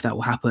don't know if that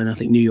will happen. I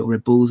think New York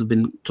Red Bulls have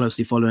been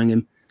closely following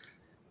him.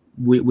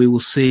 We will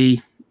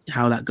see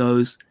how that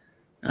goes.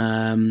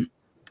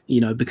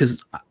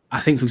 Because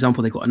I think, for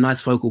example, they've got a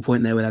nice focal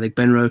point there with Ading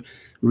Benro.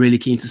 Really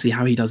keen to see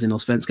how he does in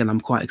Allsvenskan.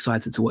 I'm quite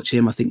excited to watch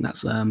him. I think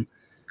that's. I'm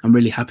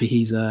really happy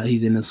he's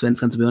in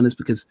Allsvenskan, to be honest,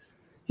 because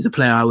he's a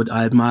player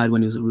I admired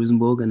when he was at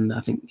Rosenborg, and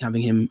I think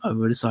having him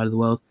over this side of the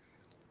world,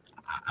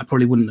 I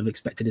probably wouldn't have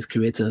expected his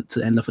career to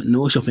end up at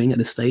Norrköping at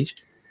this stage.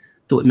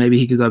 Thought maybe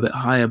he could go a bit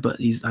higher, but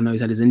I know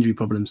he's had his injury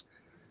problems.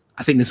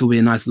 I think this will be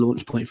a nice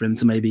launch point for him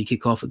to maybe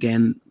kick off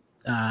again.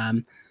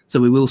 So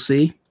we will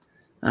see.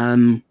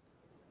 In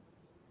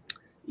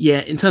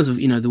terms of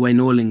the way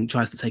Norling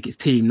tries to take his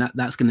team,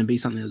 that's going to be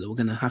something that we're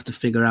going to have to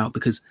figure out,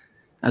 because,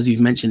 as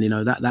you've mentioned,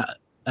 that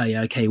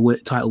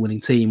AIK title-winning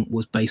team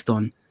was based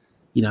on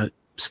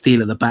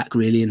steel at the back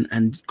really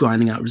and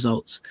grinding out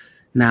results.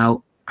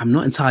 Now, I'm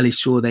not entirely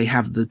sure they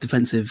have the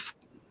defensive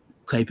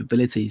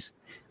capabilities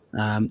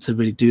to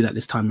really do that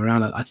this time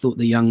around. I thought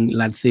the young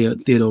lad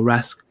Theodore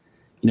Rask,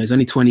 he's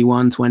only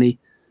 21, 20,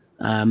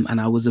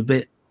 and I was a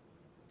bit,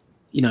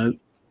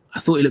 I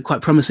thought he looked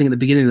quite promising at the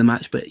beginning of the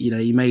match, but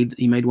he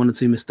made one or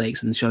two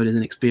mistakes and showed his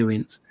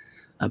inexperience,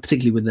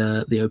 particularly with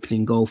the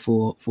opening goal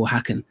for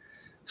Häcken.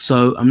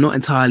 So I'm not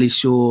entirely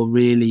sure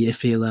really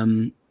if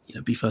he'll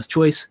be first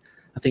choice.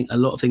 I think a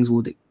lot of things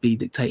will be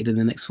dictated in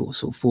the next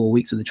sort of 4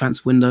 weeks of the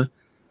transfer window.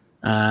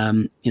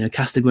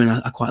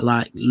 Castergren I quite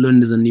like.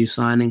 Lund is a new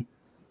signing.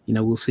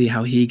 We'll see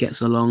how he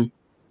gets along.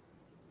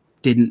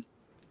 Didn't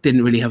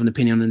really have an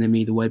opinion on him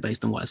either way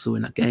based on what I saw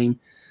in that game.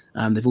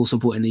 They've also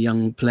brought in a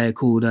young player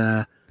called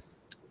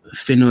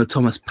Finnur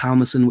Thomas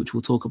Palmerson, which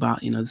we'll talk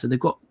about. So they've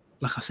got,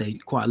 like I say,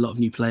 quite a lot of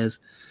new players.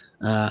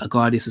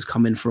 Agardius has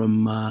come in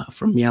from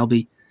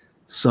Mjällby.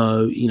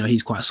 So,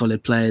 he's quite a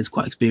solid player. He's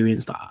quite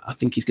experienced. I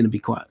think he's going to be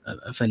quite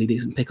a fairly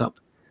decent pickup.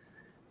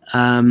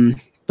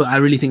 But I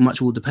really think much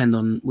will depend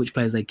on which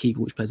players they keep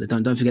and which players they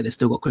don't. Don't forget they've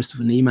still got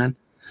Christopher Niemann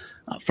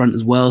up front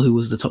as well, who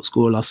was the top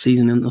scorer last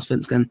season in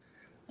Allsvenskan.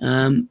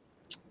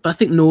 But I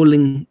think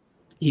Norling,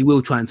 he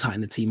will try and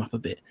tighten the team up a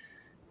bit.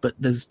 But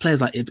there's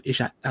players like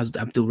Ishak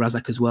Abdul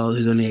Razak as well,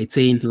 who's only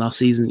 18 last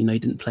season. He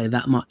didn't play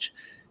that much.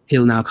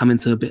 He'll now come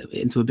into a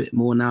bit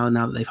more now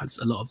that they've had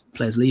a lot of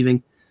players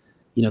leaving.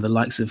 The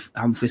likes of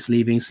Amphis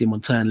leaving, Simon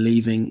Tern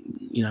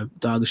leaving,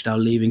 Dargestal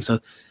leaving. So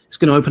it's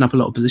going to open up a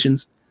lot of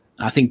positions.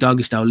 I think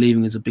Dargestal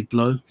leaving is a big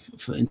blow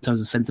for in terms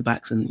of centre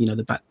backs and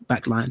the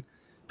back line,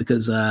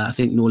 because I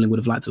think Norling would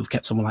have liked to have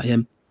kept someone like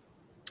him,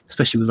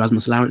 especially with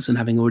Rasmus Lauritsen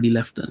having already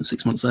left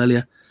 6 months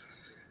earlier.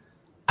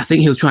 I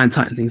think he'll try and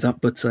tighten things up,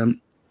 but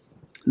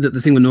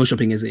the thing with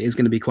Norrköping is it is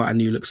going to be quite a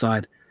new look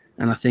side,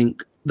 and I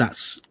think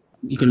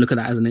you can look at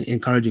that as an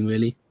encouraging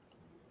really.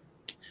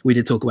 We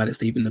did talk about it,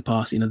 Steve, in the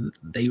past.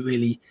 They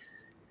really,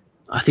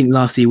 I think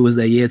last year was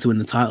their year to win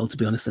the title, to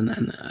be honest,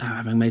 and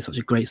having made such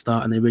a great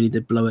start, and they really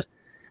did blow it.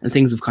 And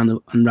things have kind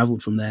of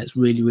unraveled from there. It's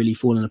really, really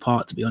fallen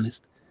apart, to be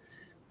honest.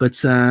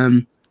 But,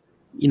 I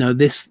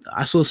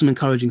saw some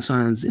encouraging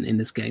signs in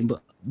this game,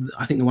 but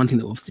I think the one thing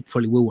that obviously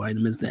probably will worry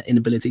them is their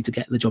inability to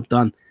get the job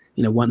done.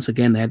 Once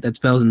again, they had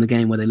spells in the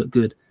game where they looked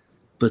good,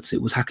 but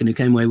it was Häcken who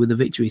came away with the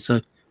victory.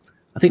 So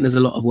I think there's a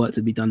lot of work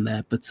to be done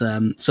there. But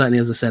certainly,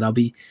 as I said, I'll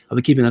be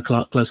keeping a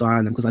close eye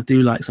on them because I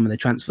do like some of their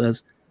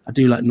transfers. I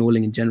do like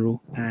Norling in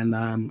general, and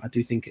I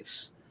do think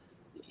it's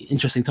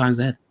interesting times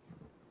ahead.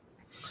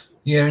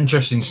 Yeah,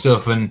 interesting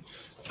stuff. And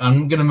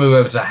I'm going to move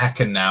over to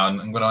Häcken now, and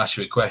I'm going to ask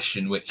you a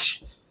question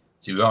which,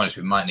 to be honest,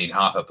 we might need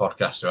half a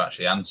podcast to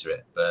actually answer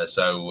it.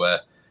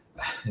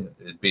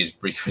 It'd be as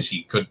brief as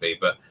you could be.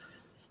 But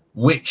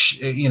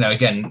which,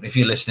 again, if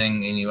you're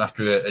listening and you're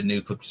after a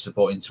new club to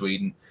support in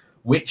Sweden,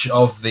 which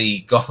of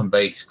the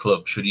Gotham-based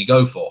clubs should you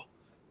go for?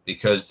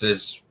 Because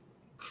there's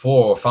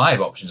 4 or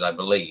 5 options, I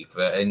believe.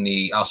 In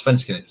the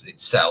Allsvenskan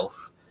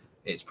itself,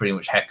 it's pretty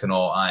much Häcken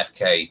or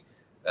IFK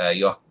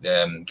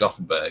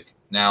Gothenburg.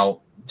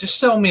 Now, just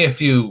tell me a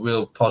few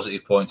real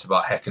positive points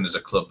about Häcken as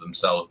a club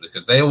themselves,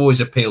 because they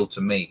always appeal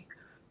to me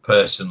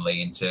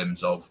personally in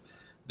terms of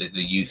the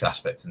youth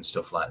aspect and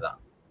stuff like that.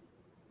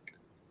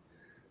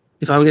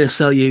 If I'm going to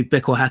sell you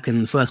BK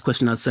Häcken, the first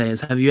question I'd say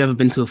is, have you ever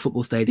been to a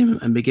football stadium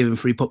and been given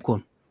free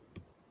popcorn?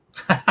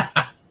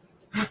 I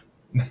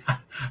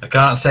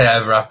can't say I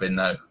ever have been,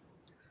 no.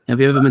 Have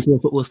you ever been to a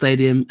football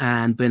stadium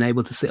and been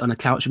able to sit on a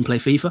couch and play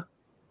FIFA?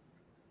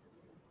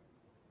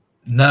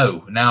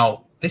 No.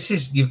 Now,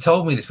 you've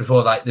told me this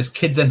before, like there's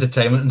kids'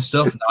 entertainment and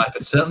stuff. Now, I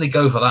could certainly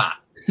go for that.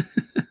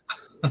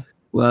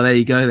 Well, there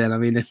you go then. I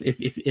mean,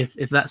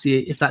 if that's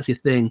your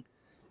thing,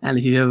 and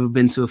if you've ever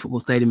been to a football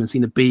stadium and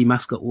seen a bee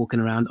mascot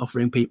walking around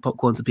offering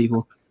popcorn to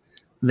people,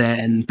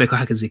 then BK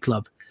Häcken is your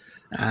club.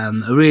 A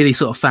really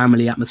sort of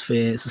family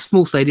atmosphere. It's a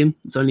small stadium.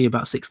 It's only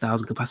about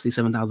 6,000 capacity,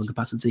 7,000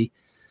 capacity.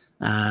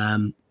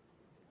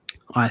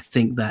 I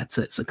think that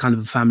it's a kind of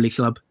a family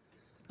club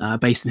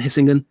based in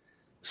Hisingen.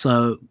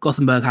 So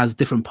Gothenburg has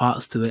different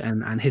parts to it,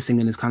 and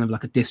Hisingen is kind of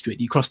like a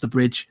district. You cross the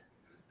bridge.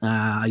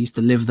 I used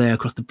to live there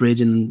across the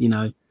bridge,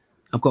 and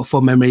I've got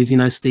fond memories.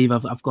 Steve,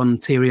 I've gone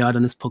teary-eyed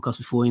on this podcast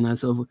before.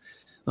 Sort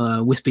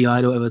of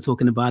wispy-eyed or whatever,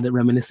 talking about it,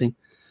 reminiscing.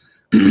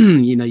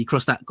 You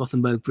cross that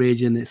Gothenburg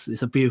bridge, and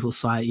it's a beautiful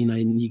sight.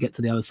 And you get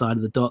to the other side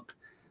of the dock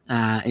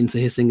into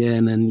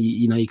Hisingen, and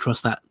you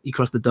cross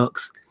the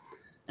docks,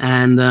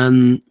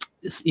 and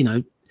it's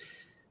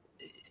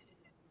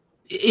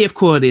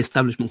IFK are the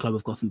establishment club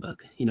of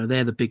Gothenburg.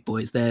 They're the big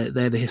boys. They're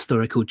the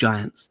historical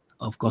giants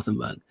of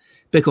Gothenburg.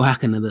 BK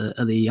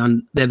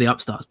Häcken they're the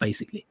upstarts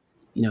basically.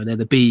 They're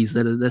the bees.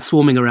 They're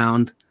swarming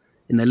around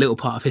in their little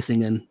part of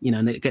Hisingen.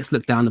 And it gets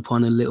looked down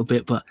upon a little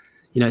bit, but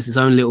it's its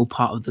own little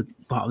part of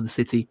the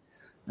city,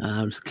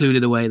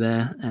 secluded away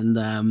there.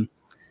 And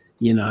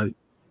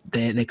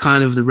they're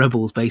kind of the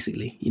rebels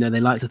basically. They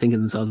like to think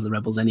of themselves as the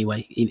rebels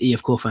anyway.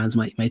 IFK fans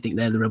may think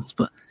they're the rebels,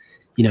 but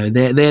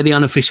they're the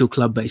unofficial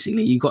club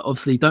basically.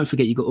 Don't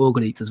forget you got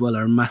Örgryte as well,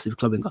 are a massive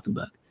club in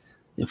Gothenburg.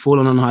 They've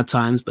fallen on hard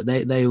times, but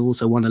they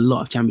also won a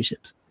lot of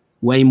championships,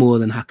 way more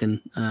than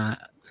Häcken.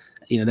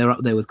 They're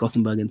up there with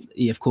Gothenburg and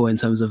IFK in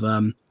terms of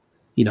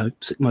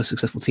most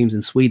successful teams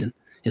in Sweden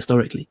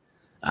historically.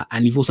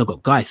 And you've also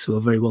got Gais, who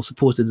are very well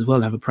supported as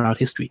well, have a proud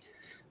history.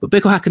 But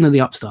BK Häcken are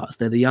the upstarts.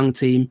 They're the young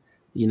team,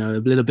 a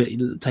little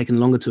bit taken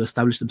longer to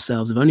establish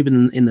themselves. They've only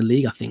been in the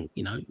league, I think,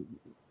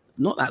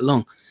 not that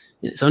long.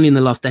 It's only in the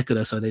last decade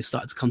or so they've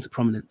started to come to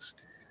prominence.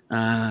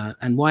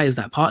 And why is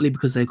that? Partly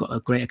because they've got a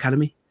great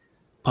academy,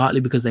 partly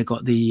because they've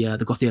got the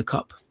Gothia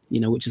Cup,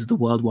 which is the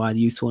worldwide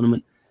youth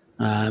tournament.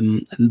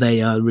 And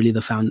they are really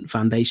the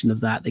foundation of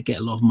that. They get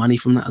a lot of money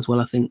from that as well,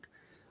 I think.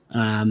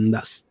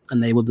 That's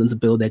enabled them to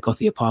build their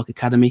Gothia Park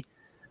Academy.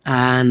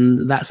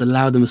 And that's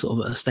allowed them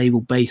a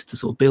stable base to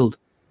sort of build.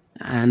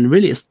 And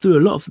really, it's through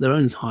a lot of their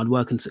own hard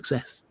work and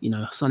success.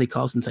 Sonny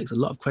Carlson takes a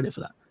lot of credit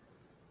for that.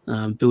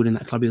 Building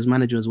that club. He was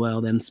manager as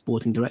well, then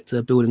sporting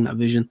director, building that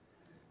vision.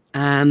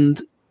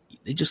 And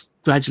they just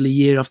gradually,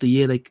 year after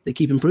year, they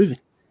keep improving.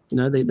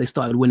 They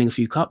started winning a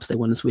few cups. They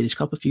won the Swedish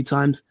Cup a few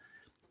times.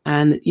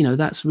 And,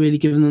 that's really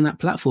given them that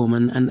platform.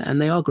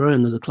 And they are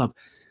growing as a club.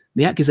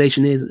 The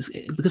accusation is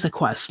because they're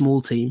quite a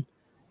small team,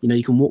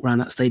 you can walk around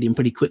that stadium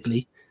pretty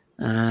quickly.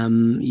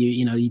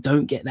 You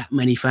don't get that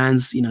many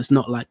fans. It's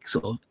not like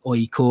sort of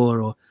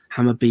Oikor or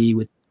Hammarby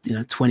with,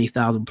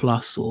 20,000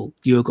 plus, or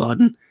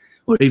Djurgården,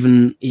 or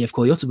even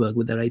IFK Göteborg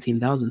with their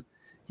 18,000.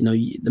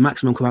 The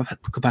maximum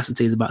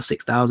capacity is about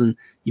 6,000.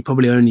 You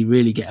probably only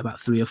really get about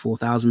 3,000 or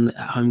 4,000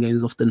 at home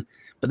games often,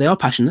 but they are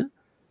passionate,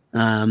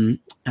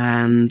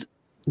 and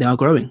they are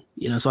growing.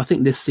 So I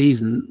think this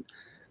season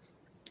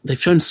they've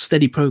shown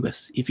steady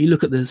progress. If you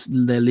look at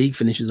their league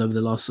finishes over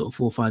the last sort of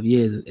 4 or 5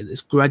 years,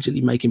 it's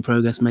gradually making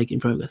progress.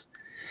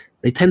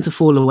 They tend to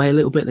fall away a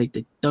little bit.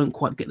 They don't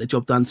quite get the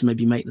job done to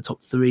maybe make the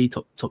top 3,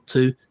 top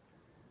 2,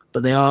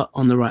 but they are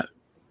on the right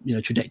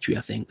trajectory,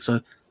 I think.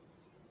 So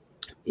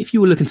if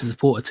you were looking to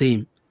support a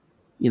team,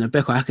 BK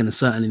Häcken is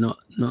certainly not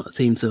a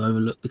team to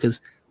overlook,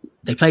 because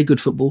they play good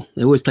football.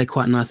 They always play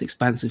quite nice,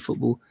 expansive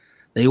football.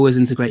 They always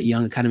integrate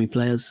young academy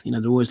players.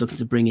 They're always looking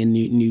to bring in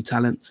new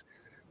talents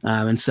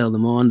and sell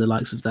them on. The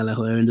likes of De La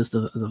Hoya,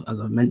 as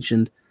I've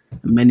mentioned,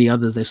 and many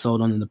others they've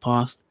sold on in the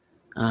past.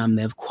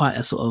 They have quite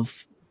a sort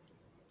of,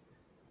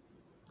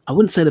 I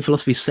wouldn't say the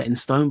philosophy is set in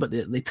stone, but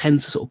they tend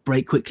to sort of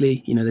break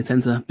quickly. They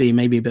tend to be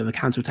maybe a bit of a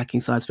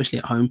counter-attacking side, especially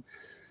at home.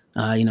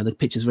 The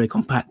pitch is very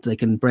compact. They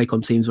can break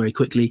on teams very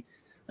quickly.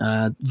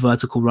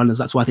 Vertical runners.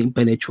 That's why I think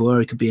Bene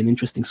Traore could be an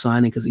interesting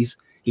signing, because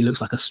he looks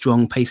like a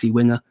strong, pacey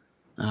winger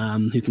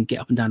who can get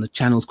up and down the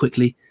channels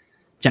quickly.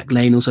 Jack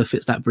Lane also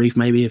fits that brief,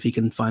 maybe, if he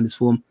can find his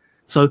form.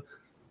 So,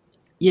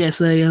 yes,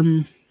 they,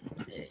 like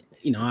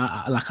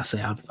I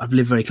say, I've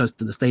lived very close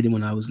to the stadium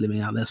when I was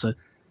living out there, so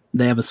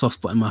they have a soft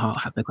spot in my heart,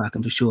 BK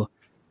Häcken, for sure.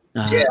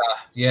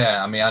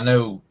 Yeah. I mean, I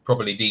know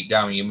probably deep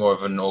down you're more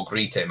of an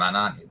Orgrite man,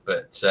 aren't you?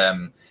 But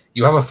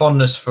you have a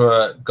fondness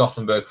for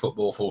Gothenburg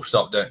football, full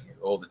stop, don't you?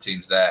 All the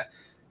teams there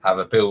have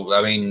a build.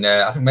 I mean,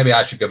 I think maybe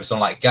I should go for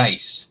someone like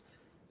Gais.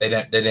 They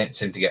don't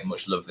seem to get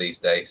much love these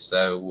days,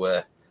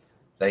 so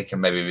they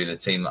can maybe be the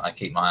team that I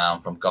keep my eye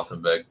on from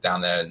Gothenburg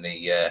down there in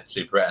the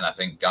Superettan. I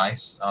think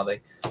Gais are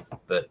they?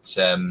 But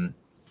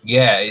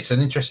yeah, it's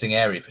an interesting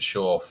area for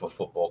sure for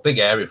football. Big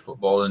area of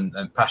football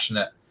and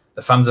passionate.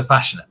 The fans are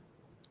passionate.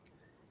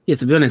 Yeah,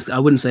 to be honest, I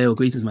wouldn't say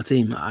Orgrite is my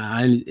team.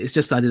 It's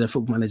just I did a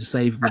Football Manager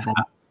save with them.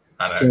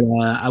 I know.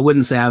 So, I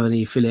wouldn't say I have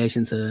any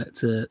affiliation to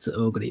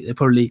Orgrite. I'd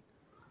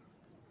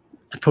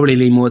probably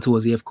lean more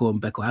towards the IFK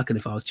and Beko Häcken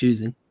if I was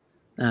choosing.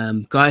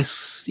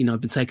 Guys,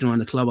 I've been taken around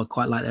the club. I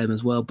quite like them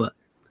as well. But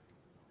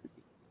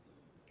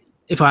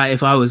if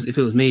it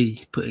was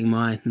me putting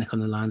my neck on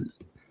the line,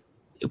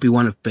 it would be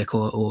one of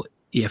Beko or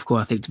IFK.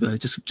 I think, to be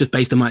honest, just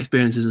based on my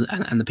experiences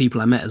and the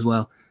people I met as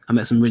well. I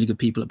met some really good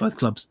people at both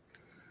clubs.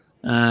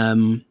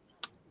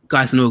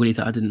 Guys and Orgrite,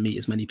 I didn't meet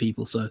as many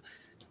people, so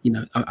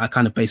I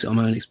kind of base it on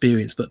my own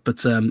experience.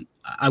 But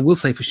I will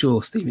say for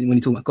sure, Stephen, when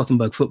you talk about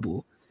Gothenburg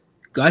football,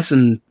 Guys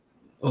and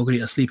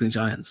Orgrite are sleeping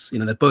giants.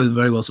 They're both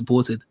very well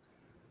supported,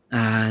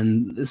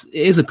 and it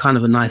is a kind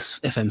of a nice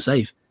FM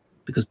save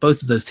because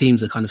both of those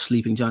teams are kind of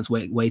sleeping giants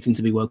waiting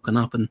to be woken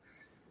up. And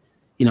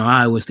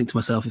I always think to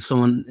myself,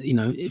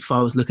 if I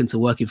was looking to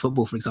work in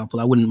football, for example,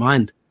 I wouldn't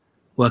mind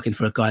working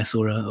for a Gais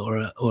or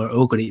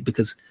Orgrite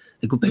because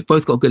they've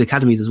both got good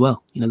academies as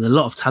well. There's a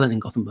lot of talent in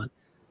Gothenburg,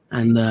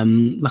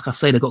 and like I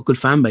say, they've got good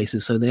fan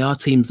bases. So they are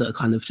teams that are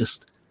kind of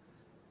just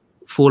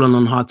fallen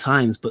on hard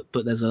times, but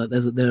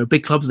there are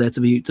big clubs there to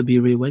be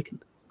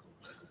reawakened.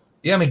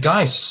 Yeah, I mean,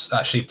 Gais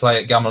actually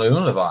play at Gamla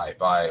Ullevi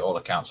by all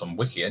accounts on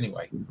Wiki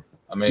anyway.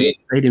 I mean,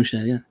 stadium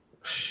share, yeah.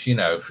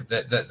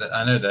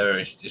 I know they're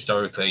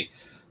historically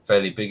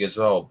fairly big as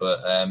well, but.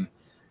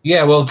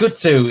 Yeah, well, good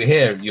to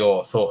hear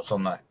your thoughts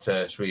on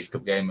that Swedish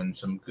Cup game and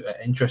some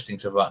interesting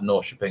stuff about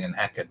Norrköping and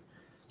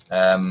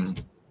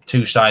Häcken.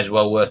 Two sides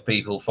well worth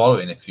people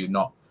following if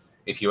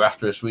you're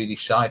after a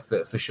Swedish side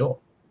for sure.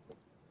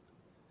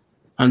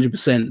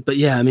 100%. But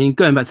yeah, I mean,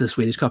 going back to the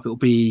Swedish Cup, it will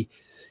be,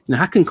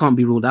 Häcken can't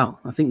be ruled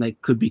out. I think they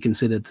could be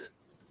considered,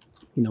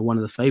 one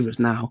of the favourites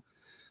now.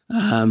 But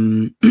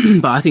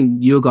I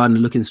think Djurgården are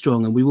looking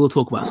strong, and we will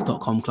talk about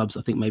Stockholm clubs,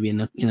 I think, maybe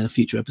in a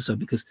future episode,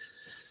 because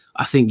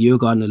I think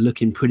Djurgården are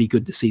looking pretty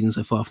good this season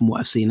so far from what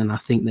I've seen, and I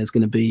think there's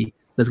going to be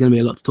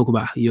a lot to talk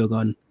about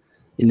Djurgården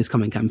in this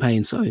coming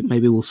campaign. So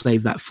maybe we'll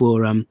save that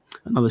for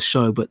another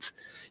show. But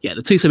yeah,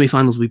 the two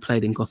semi-finals will be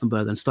played in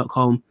Gothenburg and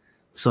Stockholm.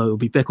 So it'll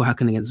be Beko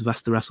Häcken against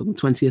Västerås on the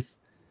 20th,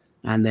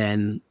 and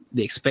then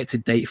the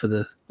expected date for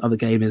the other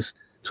game is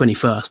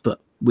 21st. But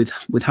with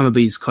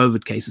Hammarby's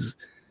COVID cases,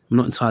 I'm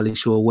not entirely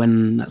sure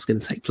when that's going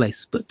to take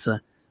place. But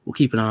we'll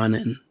keep an eye on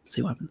it and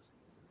see what happens.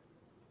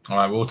 All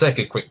right, we'll take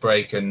a quick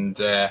break, and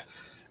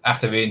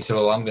after the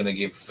interval, I'm going to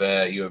give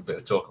you a bit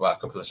of talk about a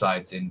couple of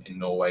sides in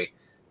Norway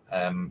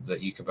that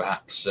you could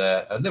perhaps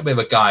a little bit of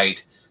a guide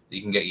that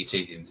you can get your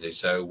teeth into.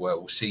 So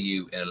we'll see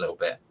you in a little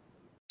bit.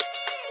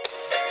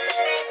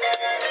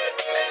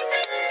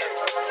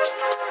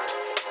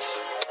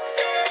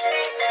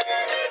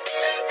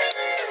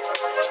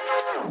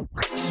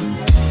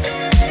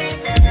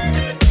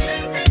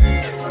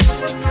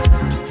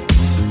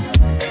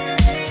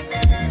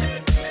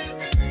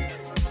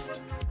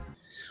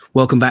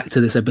 Welcome back to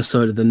this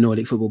episode of the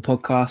Nordic Football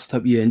Podcast.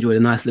 Hope you enjoyed a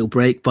nice little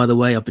break. By the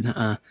way, I've been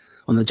on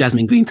the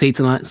jasmine green tea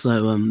tonight,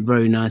 so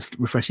very nice,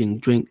 refreshing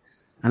drink.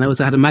 And I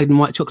also had a Magnum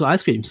white chocolate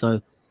ice cream, so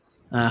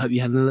I hope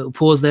you had a little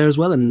pause there as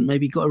well and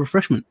maybe got a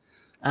refreshment.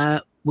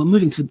 We're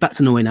moving back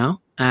to Norway now,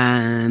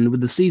 and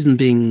with the season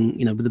being,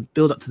 with the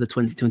build up to the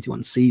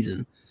 2021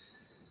 season,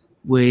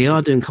 we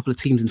are doing a couple of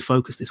teams in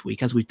focus this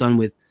week, as we've done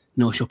with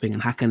Norrköping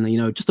and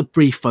Häcken, just a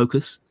brief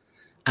focus.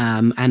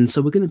 And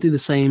so we're going to do the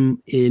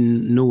same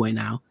in Norway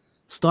now,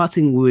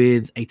 starting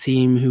with a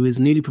team who is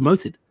newly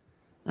promoted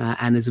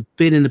and is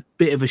in a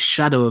bit of a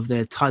shadow of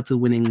their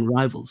title-winning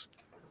rivals,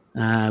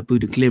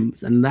 Bodø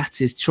Glimt, and that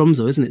is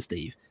Tromsø, isn't it,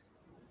 Steve?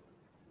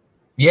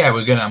 Yeah,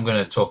 I'm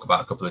going to talk about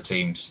a couple of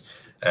teams,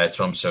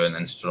 Tromsø and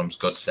then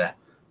Strømsgodset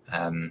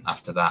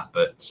after that.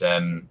 But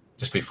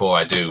just before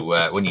I do,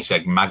 when you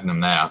said Magnum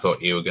there, I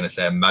thought you were going to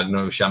say a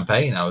Magnum of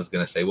champagne. I was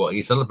going to say, what are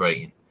you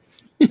celebrating?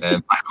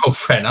 My old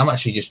friend, I'm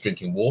actually just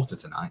drinking water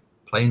tonight,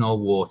 plain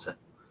old water.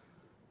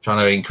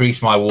 Trying to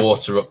increase my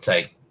water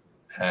uptake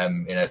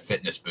in a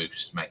fitness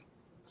boost, mate.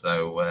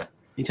 So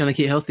you're trying to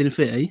keep healthy and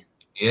fit, are you?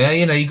 Yeah,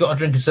 you got to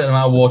drink a certain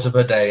amount of water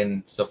per day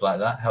and stuff like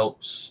that.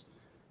 Helps,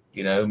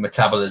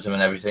 metabolism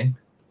and everything.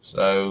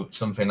 So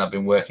something I've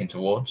been working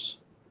towards.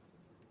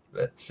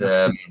 But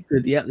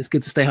good. Yeah, it's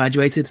good to stay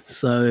hydrated.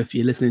 So if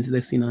you're listening to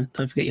this, don't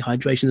forget your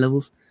hydration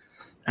levels,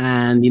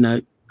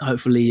 and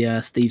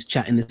hopefully Steve's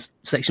chat in this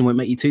section won't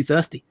make you too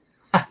thirsty.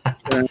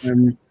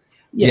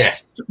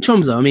 Yes.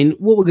 Tromsø, I mean,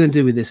 what we're going to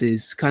do with this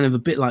is kind of a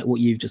bit like what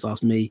you've just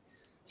asked me,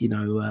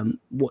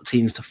 what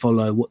teams to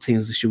follow, what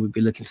teams should we be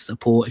looking to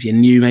support if you're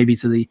new maybe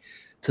to the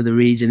to the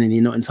region and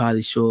you're not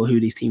entirely sure who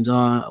these teams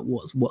are,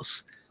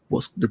 what's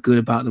the good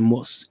about them,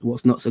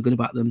 what's not so good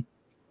about them.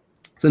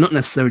 So not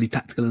necessarily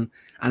tactical and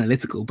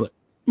analytical, but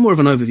more of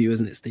an overview,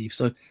 isn't it, Steve?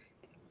 So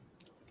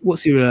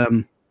what's your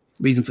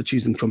reason for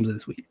choosing Tromsø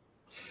this week?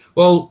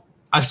 Well,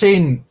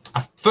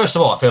 first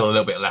of all, I feel a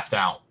little bit left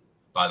out,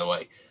 by the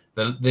way.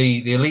 The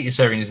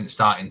Eliteserien isn't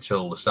starting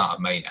until the start of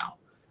May now.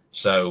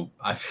 So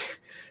I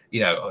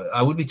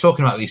would be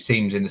talking about these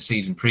teams in the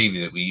season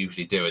preview that we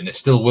usually do, and there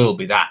still will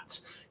be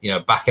that.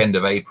 Back end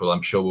of April,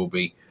 I'm sure we'll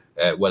be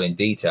well in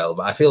detail.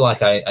 But I feel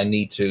like I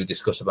need to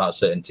discuss about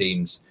certain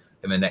teams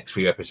in the next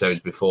few episodes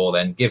before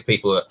then, give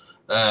people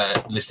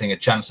listening a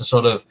chance to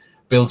sort of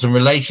build some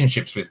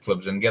relationships with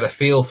clubs and get a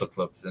feel for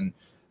clubs. And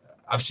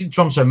I've seen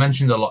Tromsø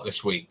mentioned a lot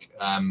this week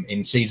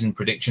in season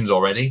predictions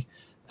already,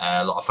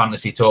 a lot of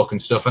fantasy talk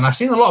and stuff. And I've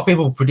seen a lot of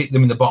people predict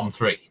them in the bottom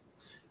three.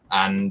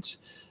 And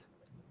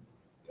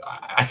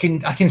I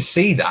can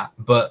see that,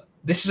 but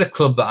this is a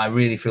club that I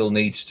really feel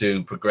needs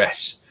to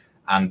progress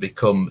and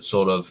become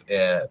sort of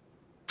a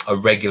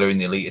regular in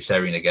the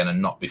Eliteserien again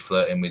and not be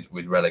flirting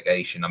with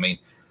relegation. I mean,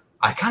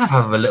 I kind of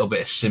have a little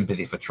bit of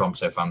sympathy for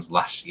Tromsø fans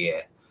last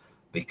year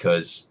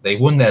because they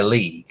won their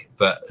league,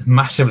 but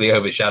massively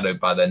overshadowed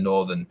by their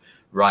northern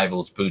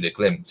rivals,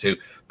 Bodø/Glimt, who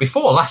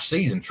before last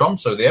season,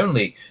 Tromsø, the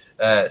only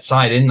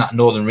side in that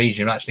northern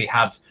region, actually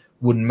had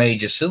won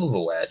major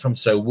silverware.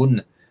 Tromsø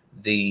won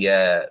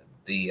the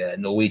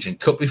Norwegian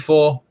Cup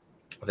before.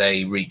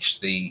 They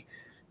reached the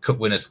Cup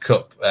Winners'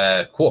 Cup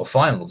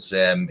quarterfinals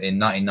in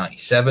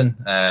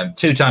 1997.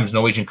 2 times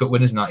Norwegian Cup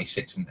winners,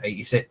 96 and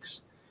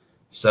 86.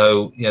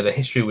 So, the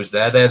history was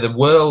there. They're the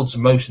world's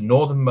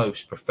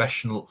northernmost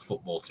professional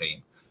football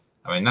team.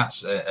 I mean,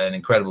 that's an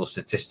incredible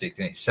statistic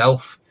in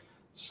itself.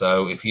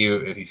 So if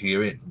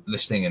you're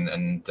listening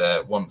and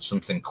want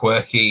something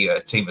quirky, a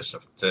team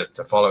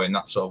to follow in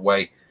that sort of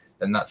way,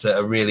 then that's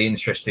a really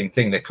interesting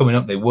thing. They're coming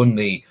up. They won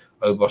the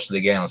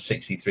Obos-ligaen on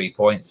 63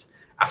 points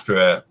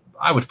after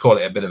I would call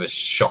it a bit of a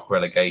shock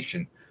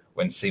relegation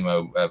when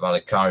Simo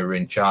Valikari were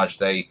in charge.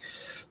 They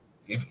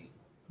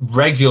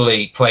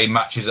regularly play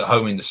matches at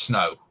home in the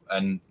snow,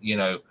 and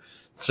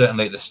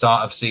certainly at the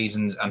start of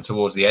seasons and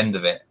towards the end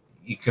of it,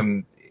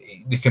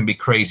 there can be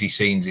crazy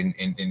scenes in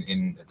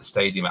the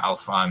stadium at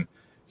Alfheim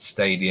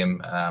Stadium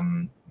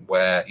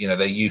where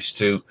they're used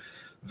to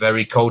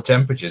very cold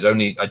temperatures.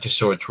 I just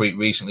saw a tweet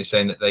recently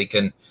saying that they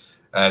can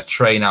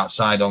train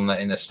outside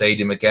in a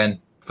stadium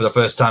again for the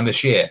first time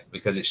this year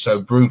because it's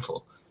so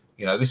brutal.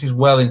 This is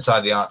well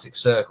inside the Arctic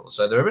Circle,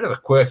 so they're a bit of a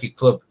quirky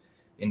club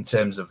in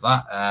terms of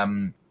that.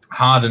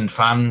 Hardened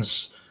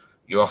fans,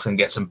 you often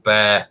get some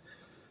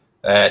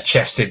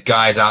bare-chested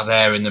guys out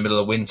there in the middle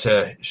of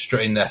winter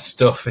strutting their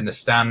stuff in the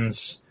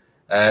stands.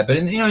 But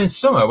in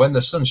summer, when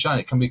the sun's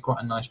shining, it can be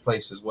quite a nice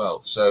place as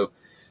well. So,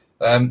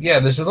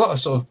 there's a lot of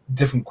sort of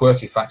different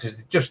quirky factors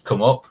that just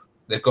come up.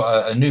 They've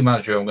got a new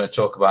manager I'm going to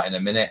talk about in a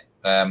minute,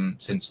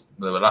 since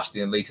they were last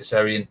in the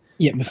Eliteserien.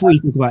 Yeah, before you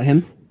talk about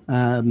him,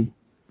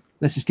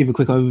 let's just give a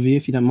quick overview,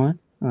 if you don't mind.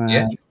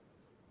 Yeah.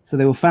 So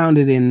they were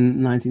founded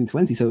in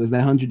 1920, so it was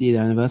their 100-year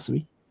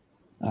anniversary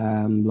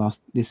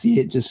this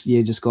year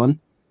just gone.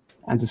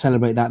 And to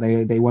celebrate that,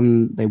 they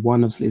won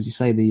obviously, as you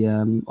say, the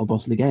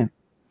Obos-ligaen.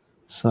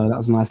 So that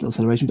was a nice little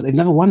celebration. But they've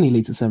never won the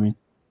Eliteserien.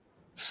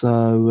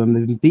 So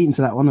they've been beaten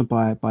to that honour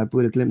by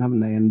Bodø/Glimt,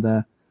 haven't they?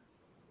 And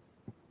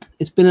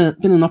it's been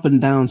an up and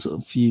down sort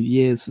of few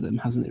years for them,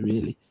 hasn't it?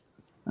 Really.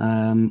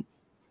 Won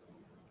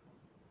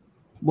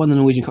the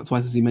Norwegian Cup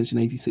twice, as you mentioned,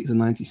 86 and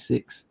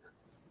 96.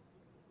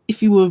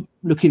 If you were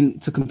looking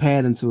to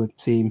compare them to a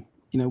team,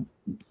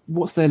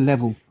 what's their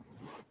level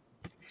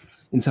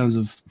in terms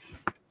of,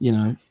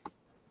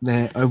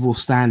 their overall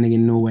standing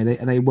in Norway?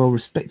 Are they well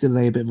respected? Are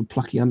they a bit of a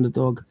plucky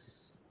underdog?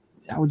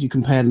 How would you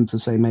compare them to,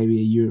 say, maybe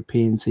a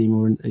European team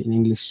or an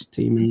English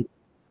team in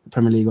the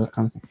Premier League or that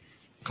kind of thing?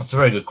 That's a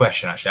very good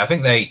question, actually. I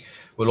think they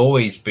will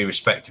always be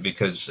respected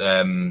because,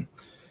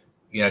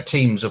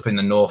 teams up in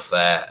the north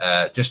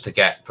there, just to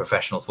get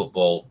professional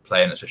football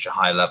playing at such a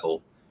high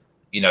level,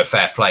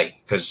 fair play,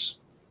 because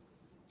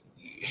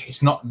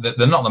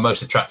they're not the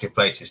most attractive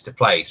places to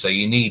play. So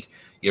you need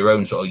your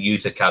own sort of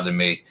youth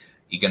academy.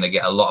 You're going to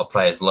get a lot of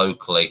players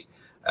locally.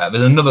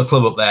 There's another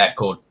club up there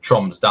called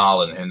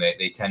Tromsdalen, who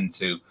they tend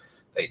to,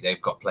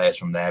 they've got players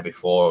from there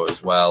before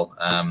as well.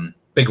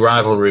 Big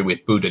rivalry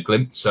with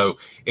Bodø/Glimt. So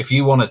if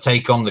you want to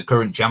take on the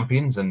current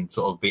champions and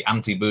sort of be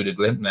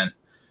anti-Bodø/Glimt, then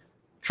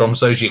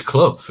Tromsø's your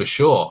club for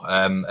sure.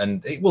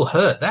 And it will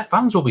hurt. Their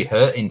fans will be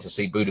hurting to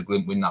see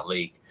Bodø/Glimt win that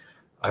league.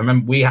 I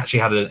remember we actually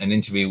had an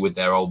interview with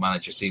their old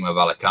manager, Simo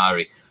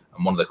Valikari,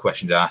 and one of the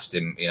questions I asked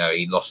him,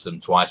 he lost them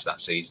twice that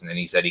season, and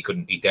he said he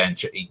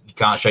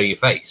can't show your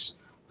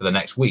face for the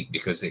next week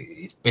because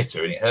it's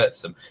bitter and it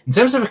hurts them. In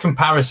terms of a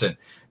comparison,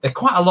 they're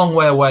quite a long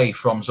way away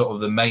from sort of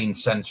the main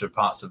centre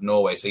parts of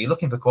Norway. So you're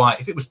looking for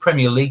if it was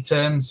Premier League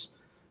terms,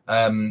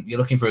 you're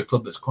looking for a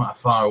club that's quite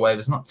far away.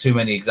 There's not too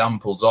many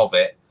examples of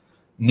it.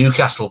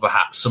 Newcastle,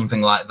 perhaps,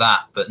 something like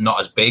that, but not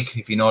as big,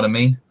 if you know what I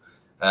mean.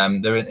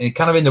 They're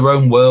kind of in their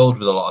own world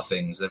with a lot of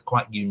things. They're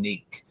quite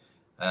unique.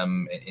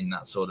 in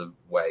that sort of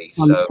way.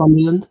 So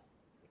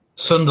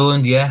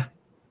Sunderland, yeah,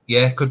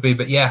 could be,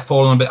 but yeah,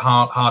 falling a bit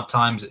hard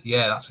times.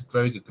 Yeah, that's a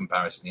very good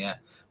comparison. Yeah,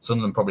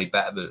 Sunderland probably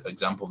better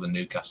example than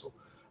Newcastle.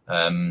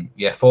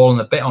 Yeah, fallen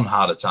a bit on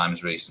harder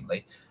times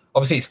recently.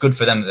 Obviously, it's good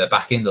for them that they're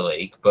back in the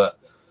league, but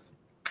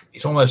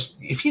it's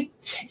almost, if you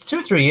 2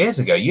 or 3 years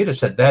ago, you'd have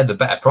said they're the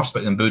better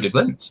prospect than Buda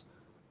Glimt.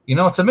 You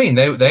know what I mean?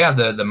 They had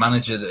the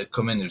manager that had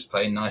come in who was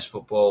playing nice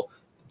football,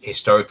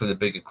 historically the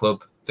bigger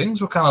club.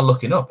 Things were kind of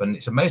looking up, and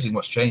it's amazing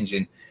what's changed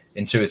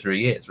in 2 or 3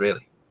 years,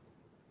 really.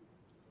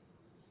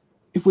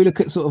 If we look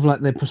at sort of like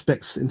their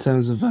prospects in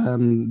terms of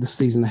the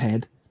season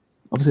ahead,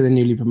 obviously they're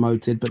newly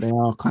promoted, but they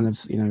are kind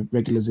of,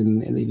 regulars in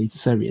the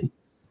Eliteserien.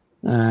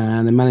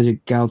 And the manager,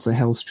 Galta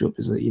Hellstrup,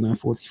 is a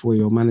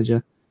 44-year-old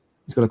manager.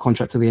 He's got a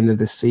contract to the end of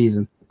this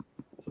season.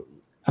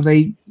 Have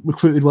they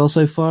recruited well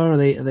so far?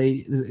 Is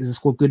the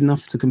squad good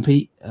enough to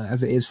compete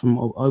as it is from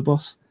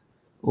Obos?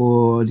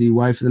 Or do you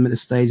worry for them at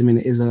this stage? I mean,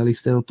 it is early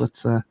still,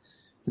 but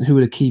who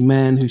are the key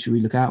men? Who should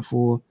we look out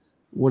for?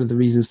 What are the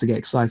reasons to get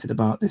excited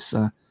about this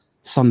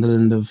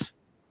Sunderland of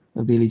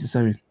the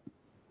Eliteserien?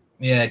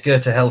 Yeah,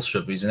 Goethe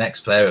Hellstrup, he's an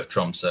ex-player of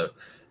Tromsø.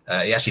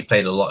 He actually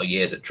played a lot of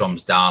years at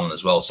Tromsdalen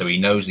as well, so he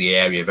knows the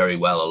area very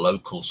well, a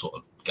local sort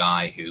of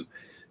guy who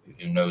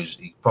knows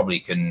he probably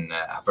can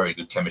have very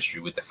good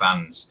chemistry with the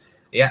fans.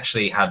 He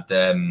actually had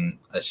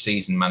a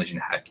season managing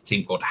a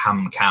team called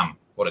HamKam.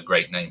 What a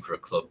great name for a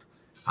club.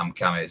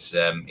 HamKam is.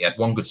 He had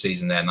one good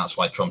season there, and that's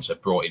why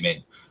Tromsø brought him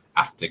in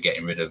after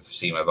getting rid of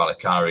Simo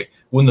Valakari.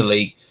 Won the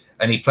league,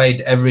 and he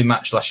played every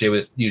match last year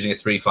with using a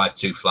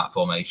 3-5-2 flat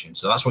formation.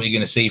 So that's what you're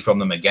going to see from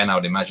them again, I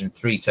would imagine.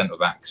 3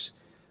 centre-backs,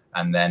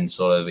 and then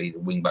sort of either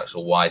wing-backs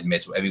or wide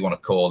mids, whatever you want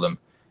to call them,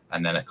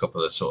 and then a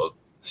couple of sort of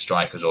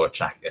strikers or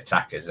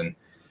attackers. And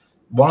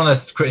one of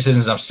the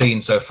criticisms I've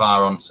seen so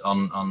far on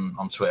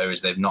Twitter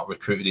is they've not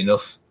recruited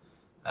enough.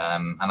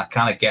 And I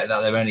kind of get that.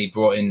 They've only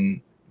brought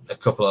in a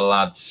couple of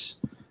lads.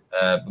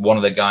 One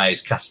of the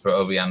guys, Kasper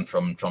Ovian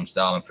from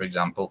Tromsdalen, for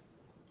example,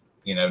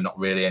 not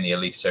really any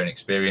Eliteserien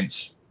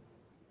experience.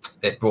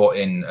 They brought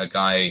in a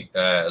guy,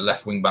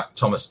 left wing back,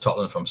 Thomas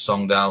Totland from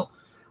Sogndal.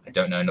 I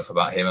don't know enough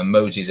about him. And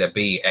Moses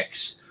Ebi,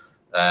 ex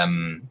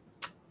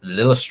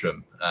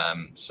Lillestrøm.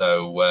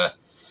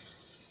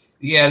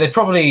 Yeah, they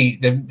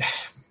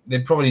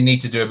probably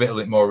need to do a little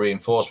bit more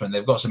reinforcement.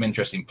 They've got some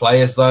interesting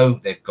players, though.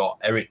 They've got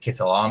Eric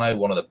Kitolano,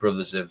 one of the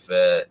brothers of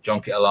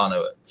John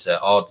Kitolano at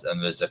Odd,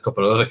 and there's a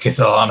couple of other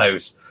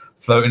Kitolanos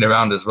floating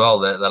around as well.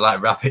 They're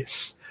like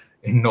rabbits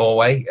in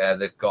Norway.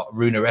 They've got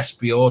Rune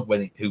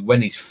Espejord, who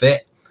when he's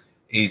fit,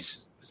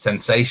 is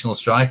sensational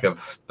striker,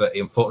 but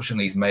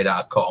unfortunately he's made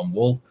out of cotton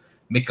wool.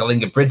 Mikkel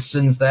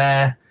Ingebrigtsen's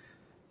there.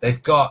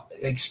 They've got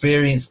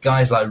experienced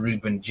guys like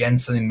Ruben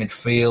Jensen in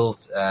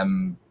midfield,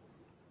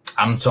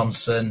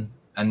 Antonsson.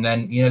 And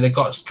then, they've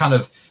got kind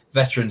of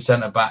veteran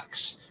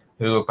centre-backs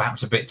who are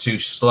perhaps a bit too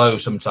slow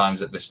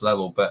sometimes at this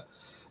level. But,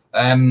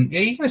 you're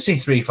going to see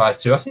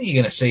 3-5-2. I think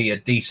you're going to see a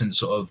decent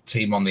sort of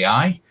team on the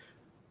eye.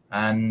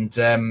 And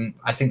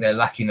I think they're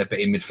lacking a bit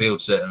in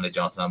midfield, certainly,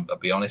 Jonathan. I'll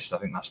be honest. I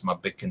think that's my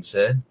big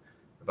concern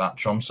about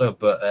Tromsø.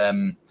 But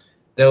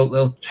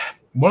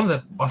one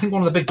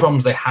of the big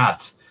problems they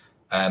had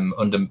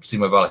under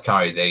Simo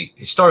Valakari,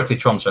 historically,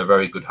 Tromsø are a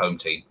very good home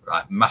team,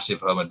 right?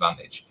 Massive home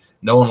advantage.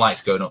 No one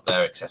likes going up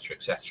there, etc.,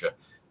 etc.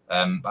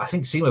 But I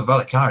think Simo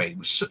Valakari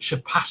was such a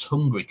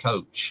pass-hungry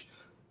coach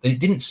that it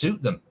didn't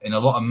suit them in a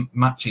lot of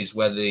matches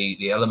where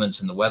the elements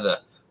and the weather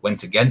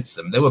went against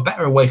them. They were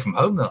better away from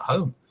home than at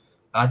home.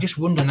 And I just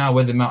wonder now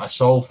whether they might have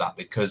solved that,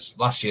 because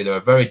last year they were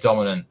very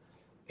dominant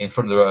in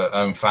front of their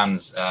own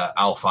fans.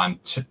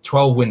 Alfheim,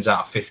 12 wins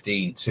out of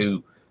 15,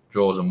 2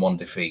 draws and 1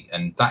 defeat.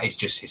 And that is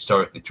just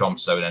historically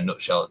Tromsø in a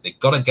nutshell. They've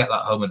got to get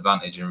that home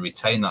advantage and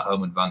retain that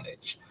home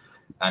advantage.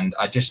 And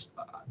I just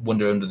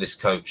wonder under this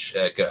coach,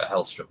 Goethe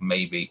Hellstrup,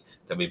 maybe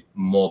they'll be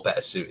more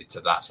better suited to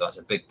that. So that's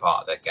a big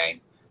part of their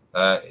game.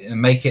 And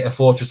make it a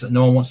fortress that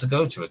no one wants to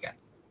go to again.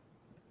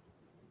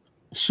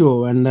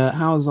 Sure. And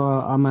how's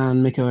our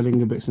man Mikkel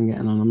Ingebrigtsen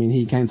getting on? I mean,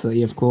 he came to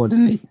the IFK,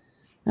 didn't he?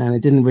 And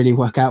it didn't really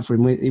work out for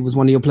him. He was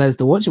one of your players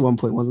to watch at one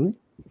point, wasn't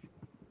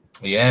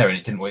he? Yeah, and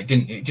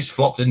it just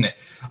flopped, didn't it?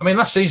 I mean,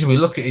 last season, we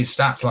look at his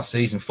stats last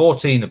season,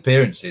 14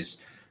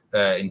 appearances,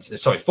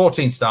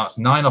 14 starts,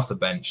 9 off the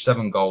bench,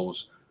 7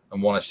 goals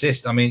and 1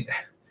 assist. I mean,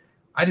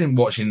 I didn't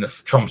watch in the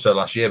Tromsø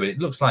last year, but it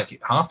looks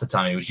like half the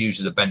time he was used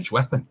as a bench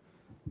weapon,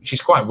 which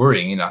is quite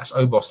worrying. It's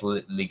Obos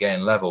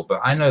Ligaen level,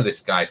 but I know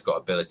this guy's got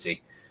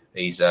ability.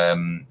 He's,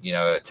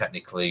 a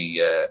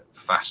technically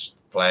fast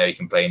player. He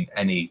can play in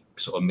any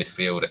sort of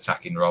midfield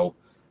attacking role.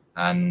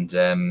 And,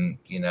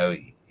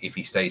 if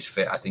he stays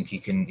fit, I think he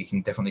can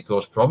definitely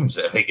cause problems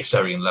at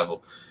Eliteserien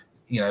level.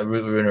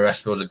 Rune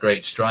Espejord is a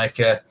great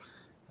striker.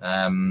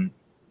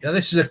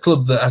 This is a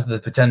club that has the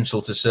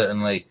potential to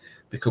certainly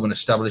become an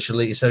established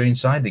Eliteserien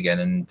side again.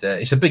 And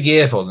it's a big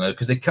year for them, though,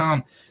 because they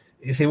can't,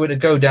 if they were to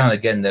go down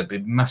again, they'd be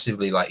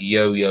massively like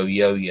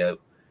yo-yo.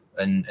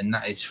 And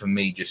that is, for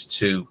me, just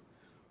too...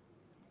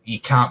 They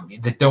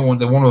want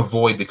to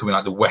avoid becoming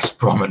like the West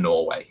Brom of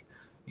Norway.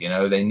 You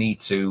know, they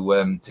need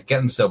to get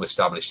themselves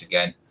established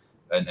again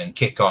and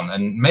kick on.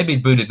 And maybe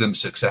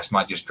Boudeglim's success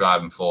might just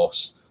drive them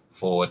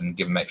forward and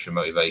give them extra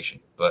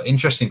motivation. But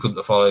interesting club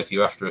to follow if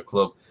you're after a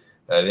club.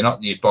 They're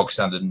not your bog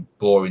standard,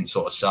 boring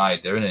sort of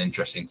side. They're in an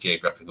interesting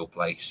geographical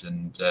place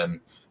and a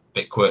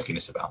bit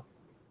quirkiness about them.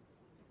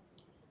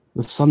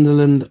 The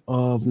Sunderland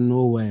of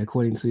Norway,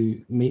 according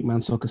to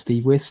Meatman Soccer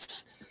Steve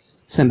Wisks.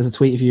 Send us a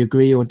tweet if you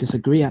agree or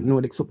disagree at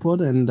Nordic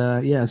Football. And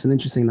it's an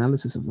interesting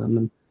analysis of them.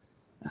 And,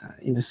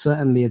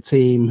 certainly a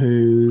team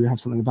who have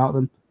something about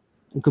them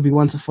and could be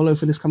one to follow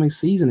for this coming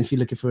season if you're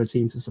looking for a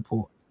team to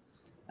support.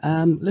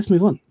 Let's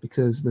move on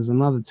because there's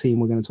another team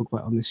we're going to talk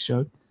about on this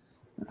show.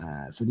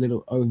 It's a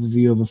little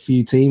overview of a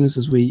few teams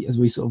as we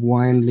sort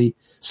of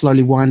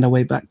slowly wind our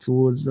way back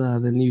towards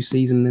the new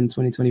season in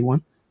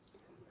 2021.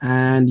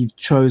 And you've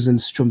chosen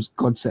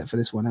Strømsgodset for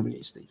this one, haven't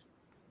you, Steve?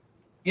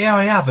 Yeah,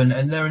 I have. And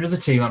they're another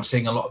team I'm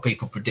seeing a lot of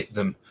people predict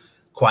them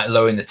quite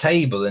low in the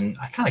table. And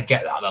I kind of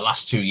get that. The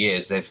last 2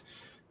 years, they've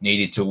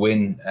needed to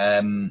win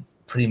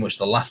pretty much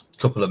the last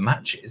couple of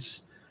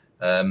matches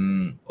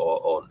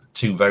or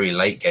 2 very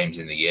late games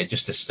in the year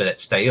just to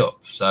stay up.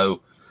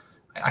 So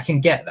I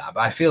can get that, but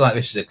I feel like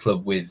this is a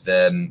club with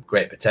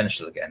great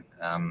potential again.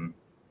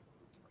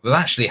 We've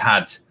actually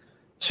had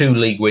 2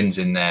 league wins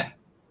in their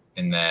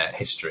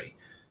history,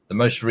 the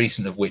most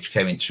recent of which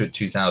came in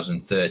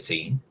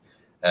 2013,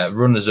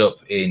 runners-up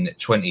in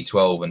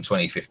 2012 and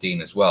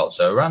 2015 as well.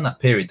 So around that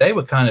period, they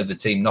were kind of the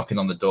team knocking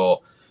on the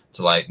door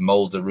to like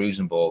Molde,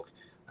 Rosenborg,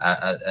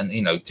 and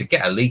to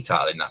get a league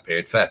title in that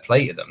period, fair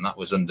play to them. That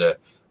was under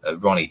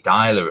Ronny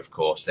Deila, of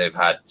course. They've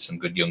had some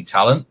good young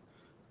talent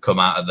come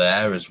out of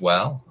there as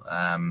well.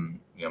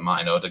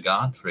 Martin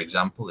Odegaard, for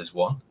example, is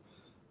one.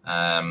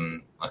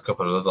 A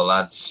couple of other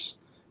lads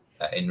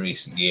in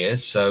recent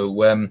years.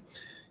 So,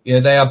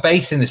 they are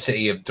based in the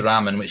city of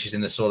Drammen, which is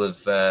in the sort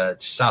of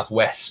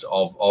southwest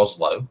of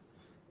Oslo,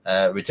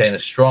 retain a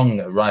strong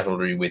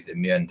rivalry with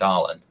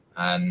Mjøndalen.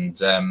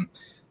 And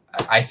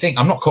I think,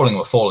 I'm not calling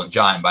them a fallen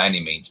giant by any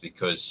means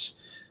because,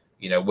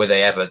 were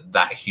they ever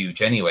that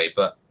huge anyway?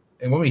 But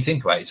when we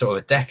think about it, sort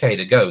of a decade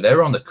ago, they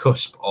were on the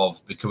cusp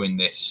of becoming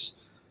this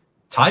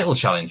title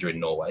challenger in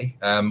Norway,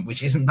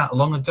 which isn't that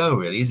long ago,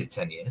 really, is it?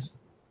 10 years?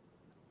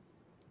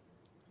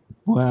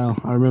 Well,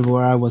 I remember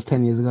where I was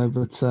 10 years ago,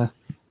 but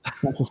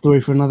that's a story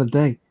for another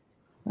day.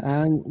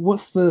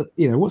 What's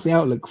the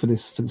outlook for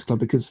this club?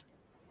 Because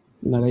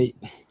they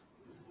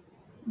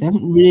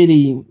haven't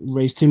really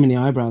raised too many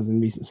eyebrows in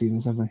recent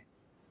seasons, have they?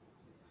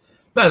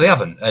 No, they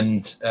haven't,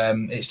 and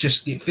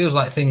it feels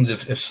like things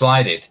have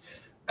slided.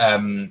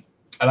 And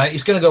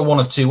it's going to go one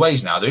of 2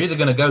 ways now. They're either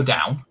going to go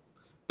down, a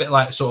bit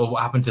like sort of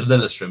what happened to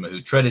Lillestrøm,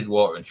 who treaded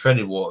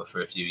water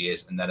for a few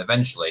years, and then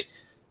eventually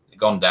they've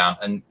gone down.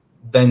 And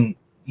then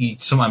you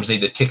sometimes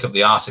need to kick up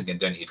the arse again,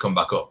 don't you, come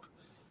back up.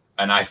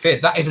 And I feel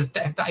that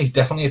is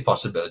definitely a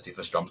possibility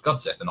for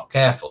Strømsgodset if they're not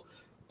careful.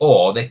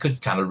 Or they could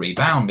kind of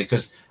rebound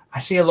because I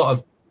see a lot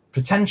of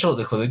potential at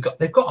the club.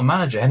 They've got a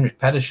manager, Henrik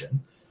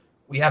Pedersen.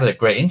 We had a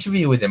great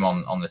interview with him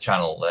on the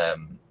channel, I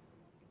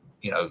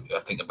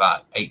think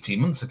about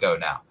 18 months ago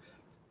now.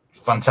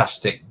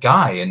 Fantastic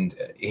guy, and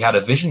he had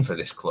a vision for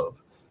this club,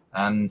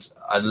 and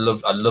I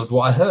loved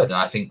what I heard. And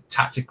I think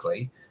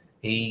tactically,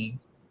 he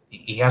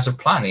has a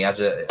plan. He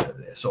has a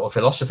sort of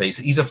philosophy.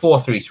 He's a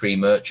 4-3-3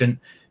 merchant.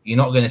 You're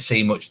not going to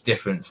see much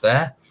difference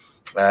there.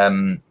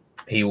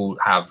 He will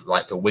have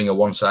like a wing on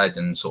one side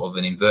and sort of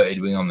an inverted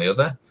wing on the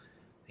other.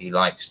 He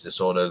likes to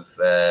sort of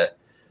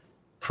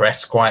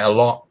press quite a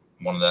lot.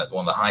 One of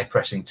the high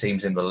pressing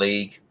teams in the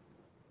league,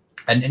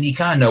 and you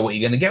kind of know what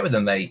you're going to get with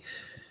them. They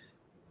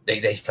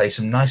play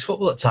some nice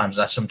football at times,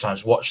 and I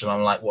sometimes watch them.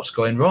 I'm like, what's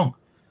going wrong?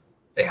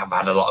 They have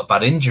had a lot of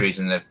bad injuries,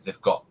 and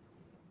they've got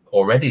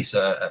already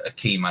a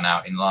key man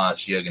out in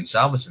Lars Jørgen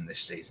Salvesen this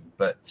season.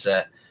 But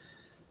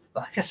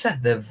like I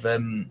said, they've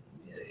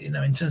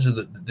in terms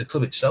of the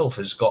club itself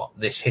has got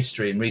this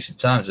history in recent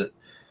times that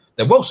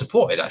they're well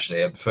supported.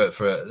 Actually,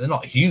 they're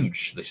not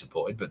hugely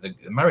supported, but the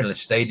Marienlyst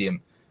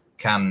Stadium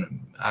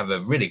can have a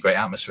really great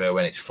atmosphere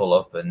when it's full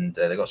up, and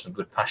they've got some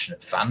good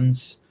passionate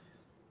fans.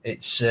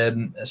 It's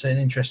an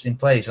interesting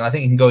place, and I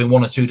think it can go in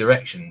one or 2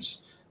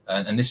 directions.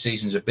 And this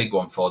season's a big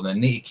one for them. They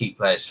need to keep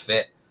players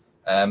fit.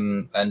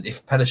 And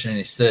if Pedersen in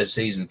his 3rd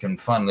season can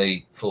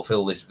finally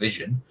fulfill this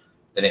vision,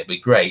 then it'll be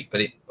great.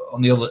 But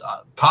on the other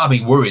part of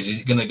me worries,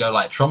 is it going to go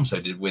like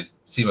Tromsø did with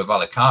Sima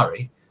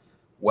Valakari,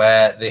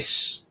 where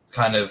this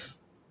kind of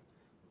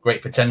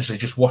great potential is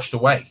just washed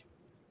away?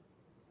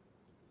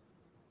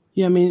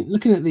 Yeah, I mean,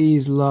 looking at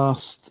these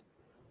last,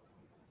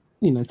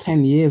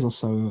 10 years or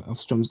so of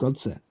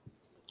Strømsgodset, I'm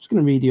just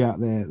going to read you out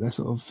their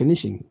sort of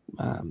finishing,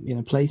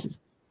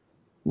 places.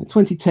 In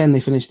 2010, they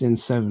finished in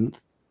 7th.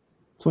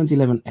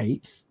 2011,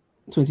 8th.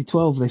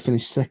 2012, they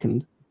finished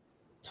 2nd.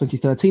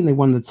 2013, they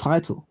won the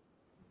title.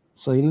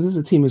 So, this is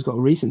a team who's got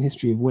a recent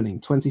history of winning.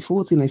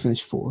 2014, they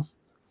finished 4th.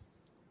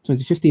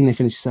 2015, they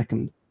finished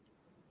 2nd.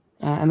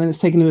 And then it's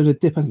taken a bit of a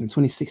dip, hasn't it?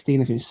 2016,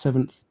 they finished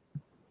 7th.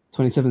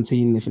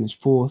 2017, they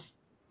finished 4th.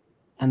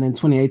 And then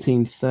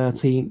 2018,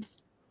 13th.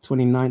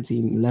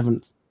 2019,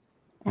 11th.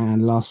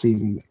 and last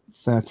season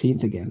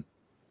 13th again.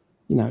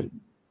 You know,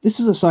 this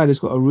is a side that's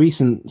got a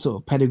recent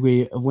sort of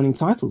pedigree of winning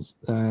titles,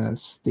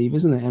 Steve,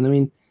 isn't it? And I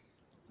mean,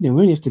 you know,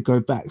 we only have to go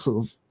back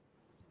sort of,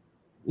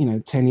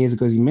 10 years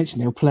ago, as you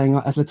mentioned, they were playing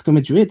Atletico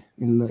Madrid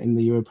in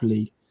the Europa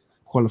League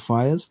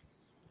qualifiers,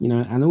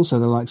 and also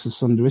the likes of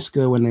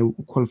Sunderisca when they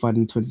qualified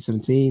in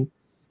 2017,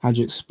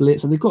 Hajduk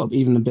Split. So they've got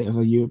even a bit of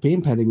a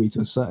European pedigree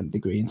to a certain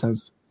degree in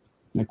terms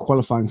of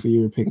qualifying for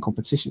European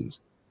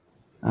competitions.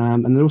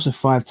 And they're also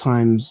 5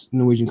 times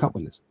Norwegian Cup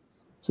winners.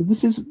 So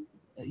this is,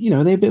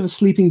 are they a bit of a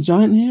sleeping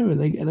giant here? Are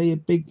they a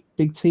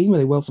big team? Are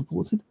they well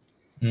supported?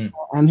 Mm.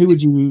 And who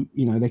would you,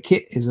 their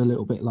kit is a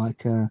little bit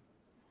like, I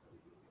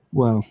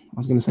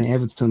was going to say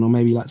Everton or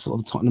maybe like sort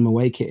of Tottenham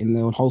away kit in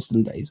the old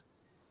Holston days.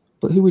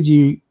 But who would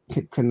you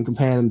can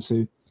compare them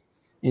to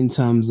in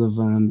terms of,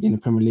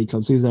 Premier League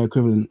clubs? Who's their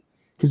equivalent?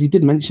 Because you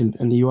did mention,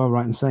 and you are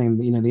right in saying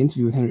that, the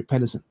interview with Henrik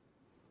Pedersen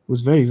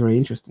was very, very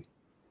interesting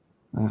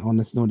on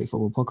this Nordic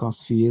Football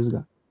podcast a few years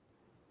ago.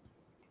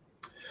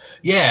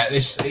 Yeah,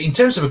 in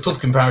terms of a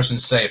club comparison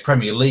to, say, a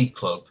Premier League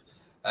club,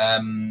 I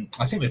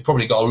think we've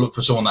probably got to look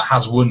for someone that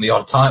has won the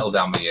odd title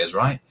down the years,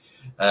 right?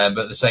 But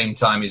at the same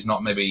time, is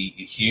not maybe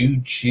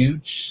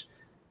huge.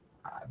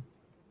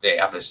 They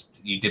have this.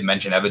 You did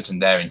mention Everton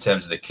there in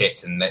terms of the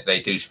kit, and they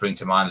do spring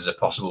to mind as a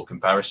possible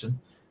comparison.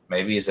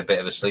 Maybe as a bit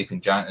of a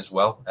sleeping giant as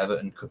well.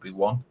 Everton could be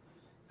one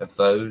of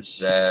those.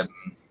 Trying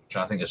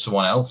to think of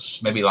someone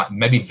else. Maybe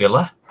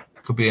Villa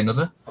could be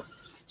another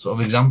sort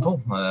of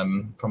example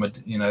from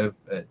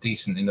a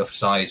decent enough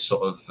size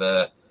sort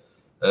of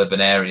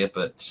urban area.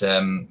 But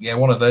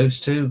one of those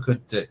two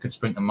could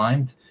spring to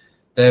mind.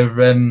 They're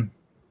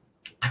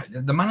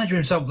the manager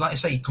himself, like I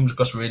say, he comes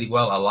across really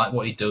well. I like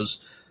what he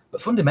does.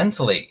 But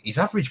fundamentally, his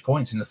average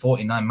points in the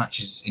 49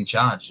 matches in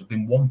charge have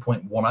been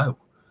 1.10,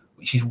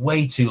 which is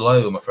way too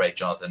low, I'm afraid,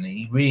 Jonathan.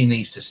 He really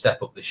needs to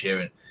step up this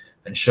year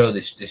and show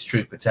this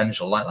true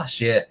potential. Like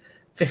last year,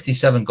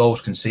 57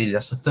 goals conceded.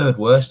 That's the 3rd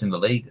worst in the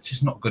league. It's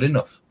just not good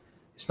enough.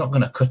 It's not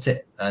going to cut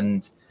it.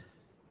 And,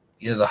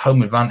 the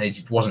home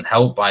advantage wasn't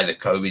helped by the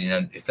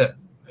COVID. If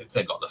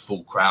they got the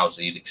full crowds,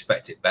 you'd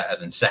expect it better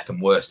than 2nd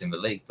worst in the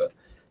league. But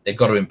they've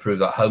got to improve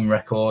that home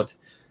record.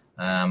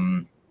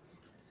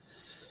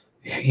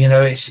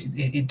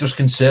 It does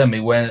concern me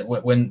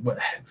when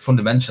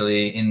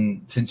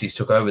fundamentally since he's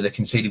took over, they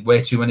conceded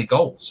way too many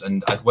goals,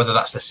 and whether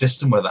that's the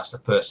system, whether that's the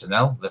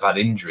personnel, they've had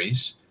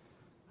injuries,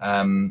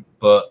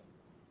 but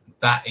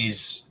that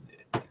is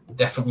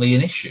definitely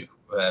an issue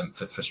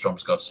for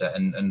Strømsgodset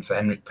and for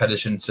Henrik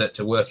Pedersen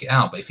to work it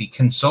out. But if he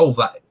can solve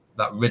that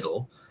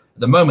riddle,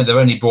 at the moment they've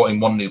only brought in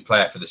one new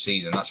player for the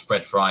season. That's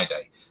Fred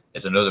Friday.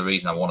 There's another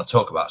reason I want to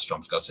talk about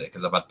Strømsgodset,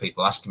 because I've had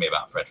people asking me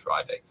about Fred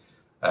Friday.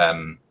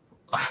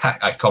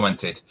 I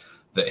commented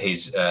that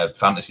his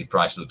fantasy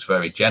price looks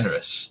very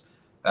generous,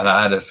 and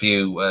I had a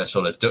few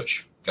sort of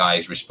Dutch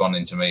guys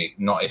responding to me,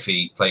 not if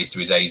he plays to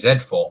his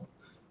AZ form,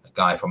 a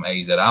guy from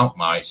AZ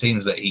Alkmaar. It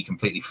seems that he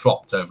completely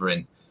flopped over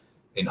in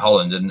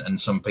Holland, and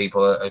some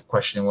people are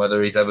questioning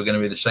whether he's ever going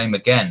to be the same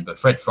again. But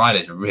Fred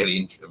Friday's a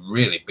really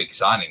big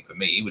signing for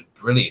me. He was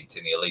brilliant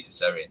in the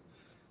Eliteserien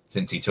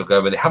since he took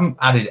over. They haven't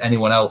added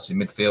anyone else in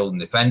midfield and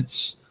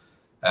defence,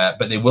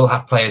 but they will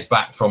have players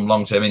back from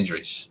long-term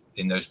injuries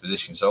in those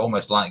positions. So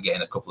almost like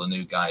getting a couple of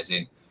new guys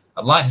in.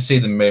 I'd like to see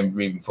them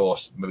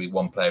reinforce maybe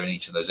one player in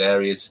each of those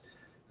areas.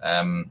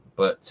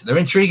 But they're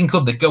an intriguing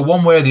club. They go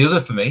one way or the other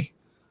for me.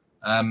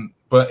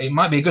 But it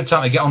might be a good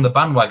time to get on the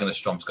bandwagon of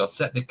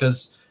Strømsgodset,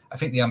 because I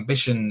think the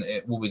ambition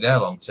will be there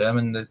long term,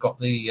 and they've got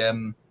they've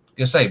won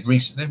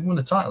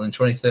the title in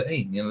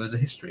 2013. There's a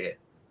history here.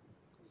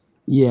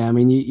 Yeah, I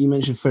mean, you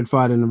mentioned Fred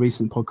Friday in a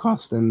recent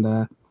podcast, and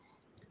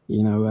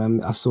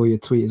I saw your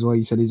tweet as well.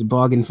 You said he's a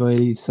bargain for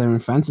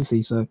Eliteserien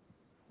fantasy, so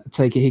I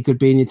take it he could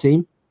be in your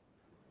team.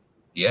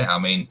 Yeah, I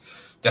mean,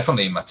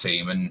 definitely in my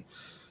team, and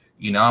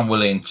I'm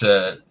willing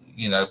to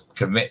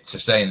commit to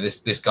saying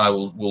this guy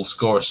will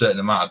score a certain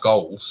amount of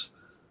goals,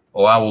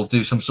 or I will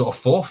do some sort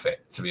of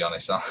forfeit. To be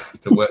honest,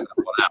 to work that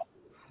one out.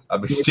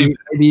 I'd be stupid.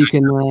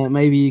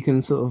 Maybe you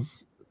can sort of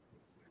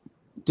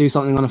do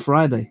something on a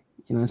Friday.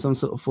 Some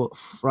sort of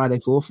Friday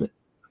forfeit.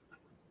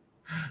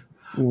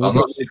 Get you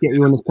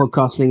on this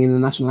podcast singing the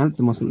national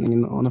anthem or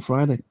something on a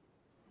Friday.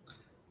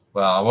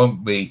 Well, I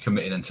won't be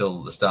committing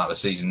until the start of the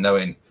season,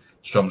 knowing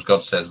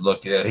Strømsgodset says,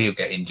 look, he'll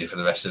get injured for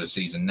the rest of the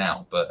season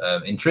now.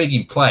 But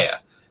intriguing player,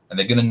 and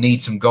they're going to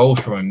need some goals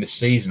from him this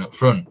season up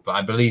front. But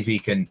I believe he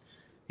can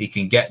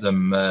get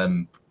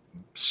them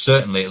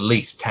certainly at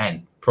least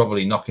 10,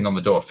 probably knocking on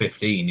the door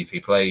 15 if he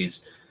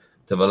plays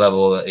to the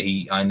level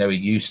that I know he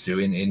used to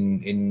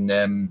in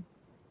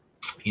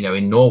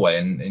Norway,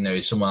 and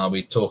is someone I'll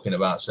be talking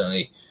about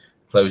certainly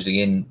closing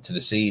into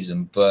the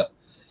season. But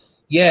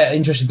yeah,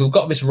 interesting. We've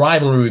got this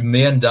rivalry with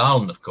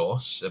Mjøndalen, of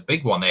course, a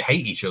big one. They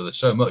hate each other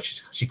so much.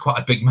 It's actually quite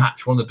a big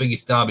match, one of the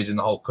biggest derbies in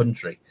the whole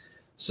country.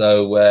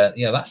 So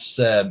that's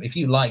if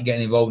you like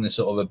getting involved in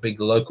sort of a big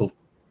local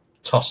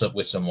toss-up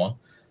with someone,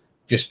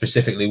 just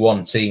specifically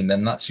one team,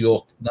 then that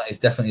is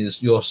definitely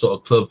your sort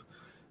of club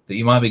that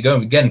you might be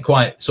going. Again,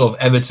 quite sort of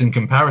Everton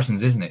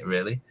comparisons, isn't it,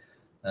 really?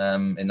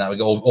 in that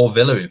regard, or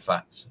Villa, in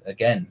fact,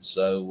 again.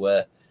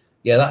 So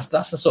that's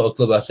the sort of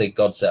club I say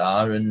Godset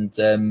are, and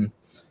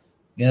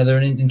they're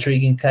an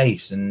intriguing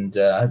case, and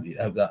I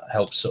hope that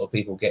helps sort of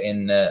people get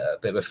in a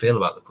bit of a feel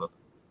about the club.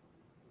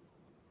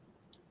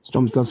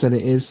 Strom's Godset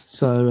it is.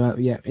 So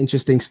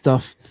interesting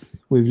stuff.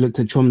 We've looked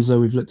at Tromsø,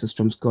 we've looked at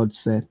Strom's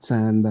Godset,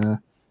 and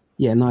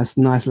nice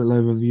little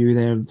overview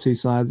there of the two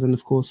sides, and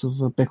of course of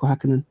Beko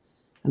Häkkinen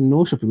and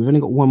Norrköping. We've only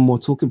got one more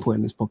talking point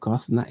in this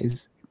podcast, and that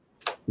is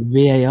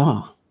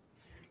VAR,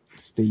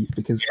 Steve.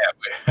 Because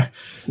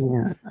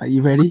are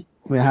you ready?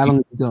 Wait, how long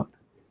have you got?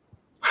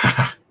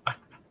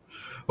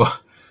 Well,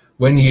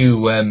 when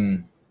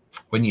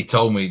you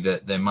told me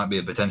that there might be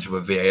a potential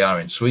for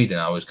VAR in Sweden,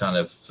 I was kind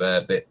of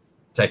a bit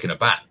taken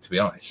aback, to be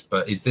honest.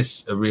 But is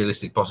this a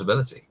realistic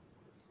possibility?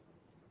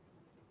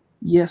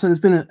 Yeah, so there's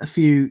been a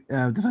few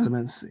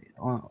developments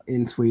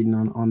in Sweden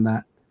on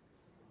that.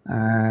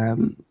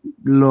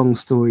 Long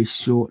story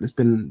short, there's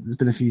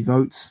been a few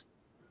votes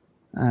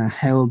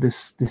held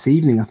this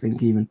evening, I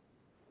think, even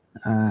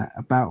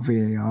about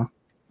VAR,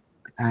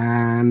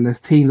 and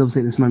there's teams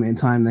obviously at this moment in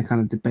time they're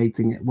kind of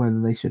debating it whether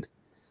they should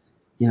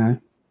go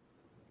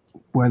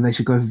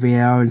for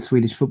VAR in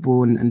Swedish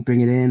football and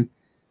bring it in.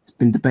 It's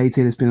been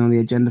debated. It's been on the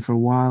agenda for a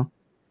while.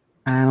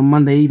 And on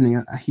Monday evening,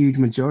 a huge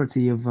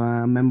majority of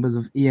members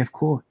of EF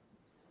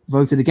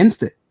voted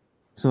against it.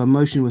 So a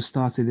motion was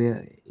started,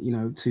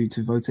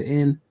 to vote it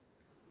in.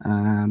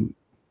 And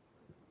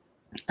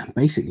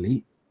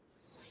basically,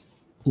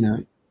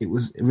 it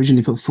was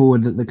originally put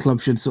forward that the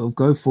club should sort of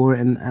go for it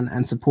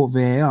and support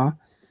VAR.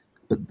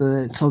 But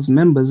the club's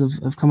members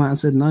have come out and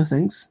said, no,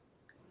 thanks.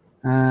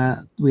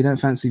 We don't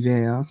fancy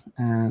VAR.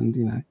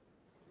 And,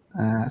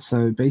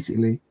 so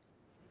basically,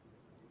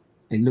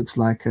 it looks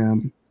like...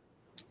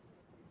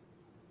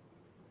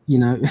 it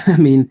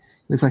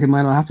looks like it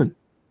might not happen.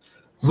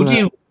 Would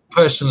you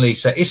personally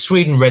say, is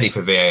Sweden ready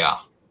for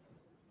VAR?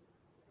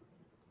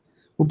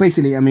 Well,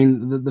 basically,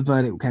 the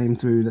verdict came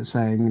through that's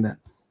saying that,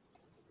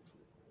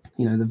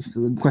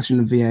 the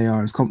question of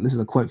VAR is, this is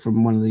a quote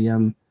from one of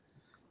the,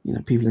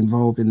 people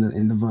involved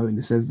in the vote, and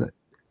it says that,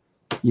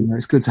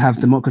 it's good to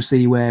have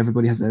democracy where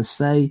everybody has their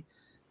say.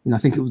 I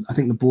think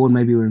the board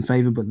maybe were in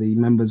favor, but the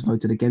members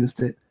voted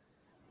against it.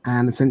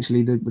 And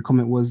essentially, the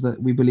comment was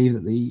that we believe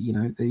that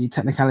the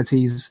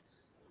technicalities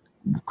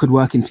could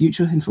work in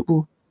future in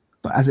football,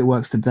 but as it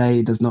works today,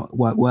 it does not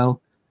work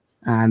well,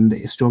 and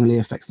it strongly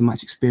affects the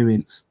match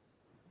experience.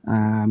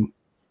 And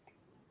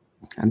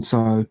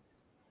so,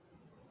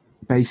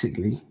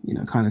 basically,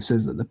 kind of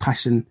says that the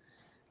passion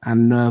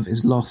and nerve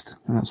is lost,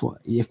 and that's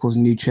what EFC's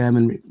new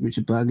chairman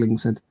Richard Bergling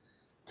said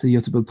to the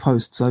Göteborg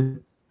Post. So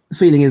the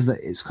feeling is that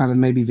it's kind of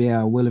maybe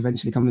VAR will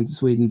eventually come into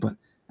Sweden, but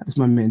at this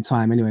moment in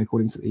time, anyway,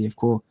 according to the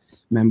EFK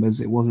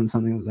members, it wasn't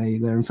something that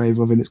they're in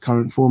favour of in its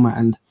current format,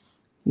 and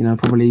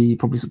probably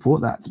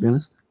support that, to be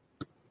honest.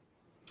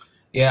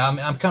 Yeah,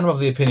 I'm kind of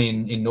the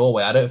opinion in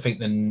Norway. I don't think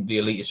the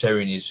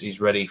Eliteserien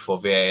is ready for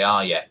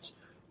VAR yet.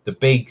 The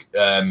big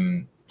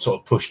sort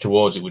of push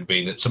towards it would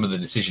be that some of the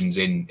decisions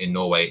in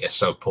Norway are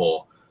so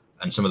poor,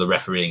 and some of the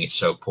refereeing is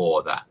so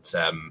poor that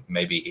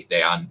maybe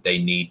they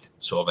need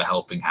sort of a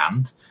helping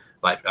hand.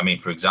 Like,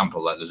 for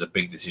example, there's a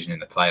big decision in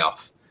the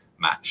playoff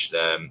match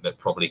that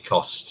probably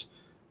cost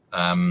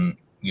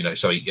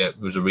it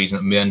was a reason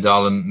that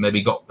Mjøndalen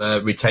maybe got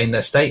retained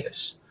their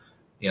status.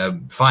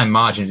 Fine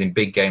margins in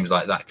big games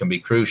like that can be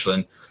crucial,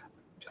 and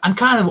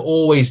kind of I've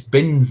always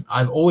been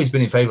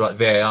in favour of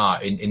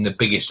VAR in the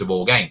biggest of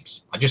all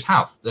games. I just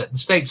have. The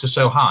stakes are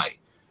so high.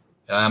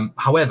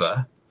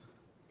 However,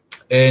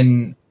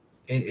 in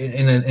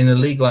a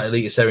league like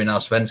Eliteserien or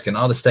Svensken,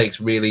 are the stakes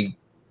really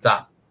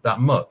that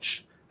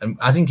much? And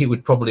I think it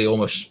would probably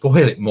almost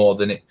spoil it more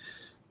than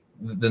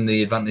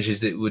the advantages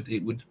that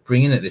it would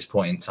bring in at this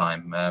point in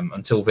time,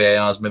 until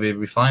VAR's maybe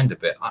refined a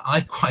bit.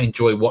 I quite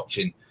enjoy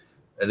watching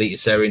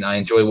Eliteserien. I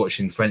enjoy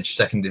watching French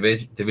second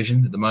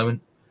division at the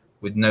moment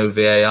with no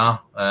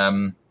VAR.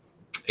 The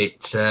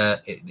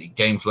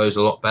game flows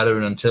a lot better,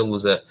 and until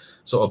there's a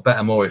sort of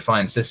better, more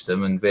refined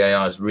system and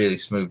VAR is really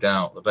smoothed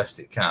out the best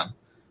it can,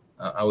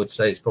 I would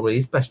say it's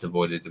probably best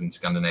avoided in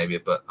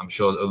Scandinavia, but I'm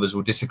sure that others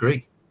will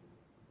disagree.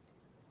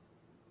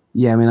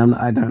 Yeah,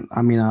 I don't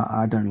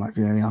like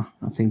VAR.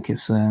 I think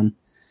it's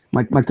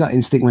my gut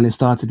instinct when it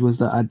started was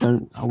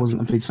that I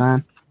wasn't a big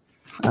fan.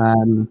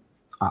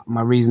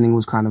 My reasoning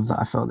was kind of that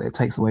I felt that it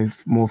takes away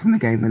more from the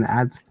game than it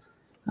adds.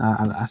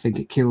 I think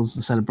it kills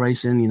the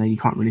celebration. You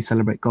can't really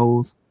celebrate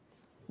goals.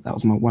 That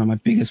was one of my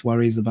biggest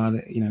worries about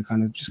it.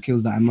 Kind of just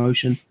kills that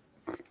emotion.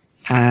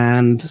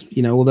 And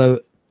although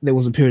there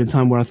was a period of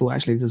time where I thought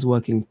actually this is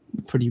working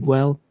pretty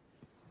well,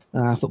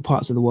 I thought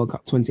parts of the World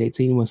Cup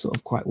 2018 were sort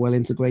of quite well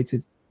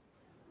integrated.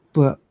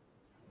 But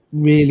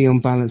really, on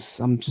balance,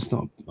 I just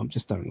don't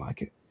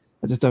like it.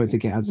 I just don't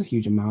think it adds a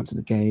huge amount to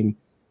the game.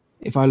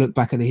 If I look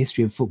back at the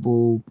history of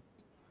football,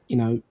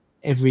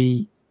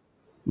 every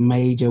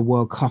major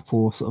World Cup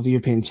or sort of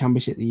European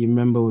Championship that you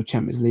remember, or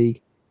Champions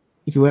League,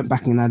 if you went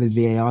back and added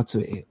VAR to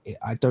it,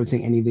 I don't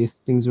think any of these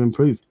things are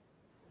improved.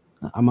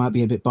 I might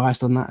be a bit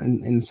biased on that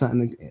in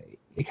certain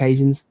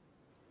occasions,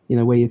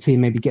 where your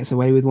team maybe gets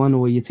away with one,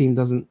 or your team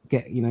doesn't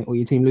get, or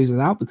your team loses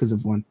out because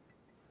of one.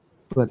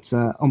 But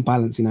on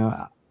balance,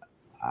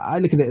 I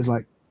look at it as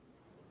like,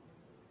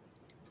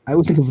 I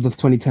always think of the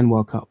 2010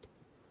 World Cup,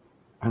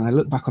 and I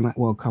look back on that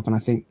World Cup and I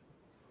think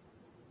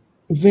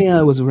if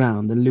VAR was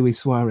around and Luis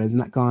Suarez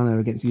and that Ghana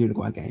against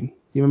Uruguay game.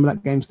 Do you remember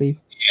that game,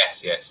 Steve?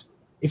 Yes.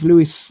 If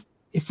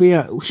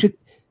VAR should,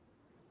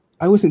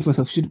 I always think to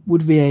myself,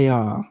 would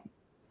VAR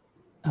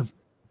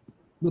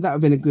would that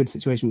have been a good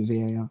situation with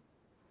VAR?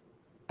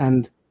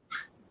 And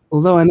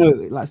although I know,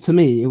 like, to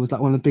me, it was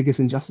like one of the biggest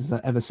injustices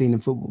I've ever seen in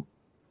football,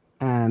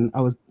 and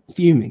I was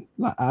fuming.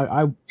 Like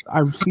I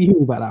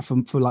fumed about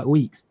that for like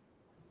weeks,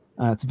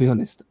 to be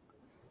honest.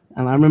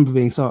 And I remember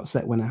being so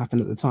upset when it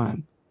happened at the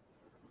time.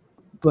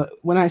 But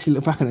when I actually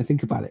look back and I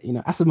think about it,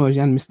 Asamoah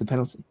Gyan missed the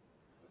penalty.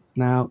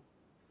 Now,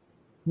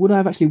 would I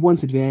have actually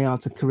wanted VAR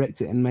to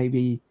correct it and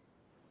maybe,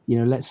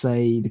 let's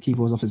say the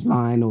keeper was off his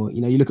line, or,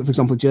 you look at, for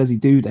example, Jerzy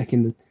Dudek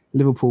in the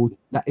Liverpool,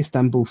 that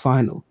Istanbul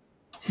final.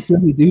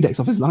 Jerzy Dudek's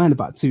off his line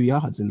about 2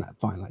 yards in that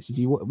final, actually, if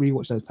you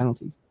rewatch those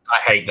penalties. I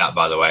hate that,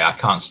 by the way. I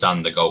can't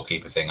stand the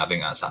goalkeeper thing. I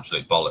think that's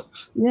absolute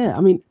bollocks. Yeah,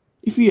 I mean,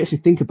 if you actually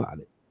think about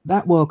it,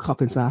 that World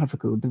Cup in South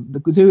Africa,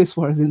 the Luis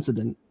Suarez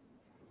incident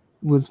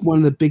was one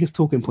of the biggest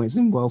talking points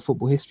in world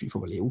football history.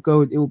 Probably it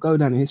will go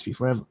down in history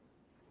forever.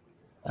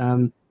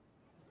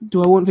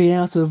 Do I want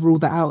VAR to have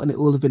ruled that out and it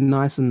all have been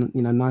nice and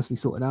nicely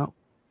sorted out?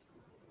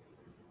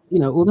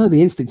 Although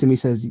the instinct to me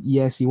says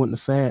yes, you want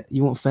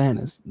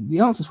fairness. The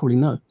answer is probably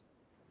no.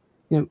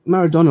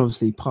 Maradona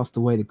obviously passed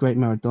away. The great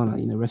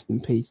Maradona, rest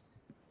in peace.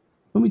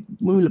 When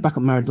we look back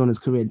at Maradona's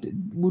career,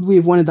 would we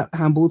have wanted that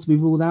handball to be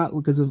ruled out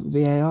because of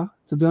VAR?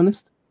 To be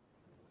honest,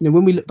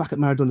 when we look back at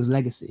Maradona's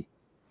legacy,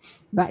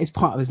 that is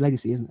part of his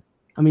legacy, isn't it?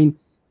 I mean,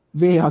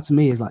 VAR to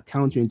me is like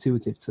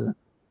counterintuitive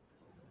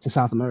to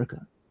South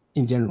America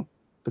in general,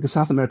 because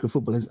South American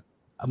football is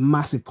a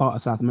massive part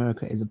of South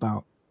America is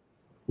about,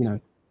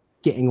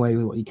 getting away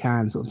with what you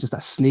can, sort of just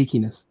that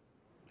sneakiness.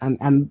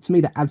 And to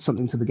me, that adds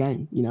something to the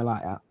game.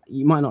 Like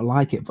you might not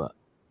like it, but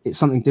it's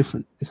something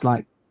different. It's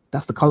like,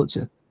 that's the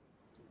culture.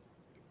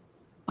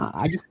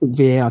 I just think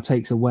VAR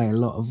takes away a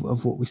lot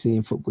of what we see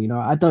in football.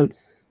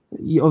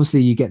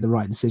 Obviously you get the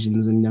right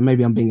decisions, and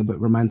maybe I'm being a bit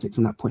romantic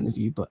from that point of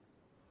view, but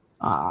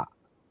I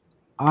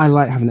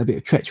like having a bit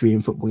of treachery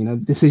in football,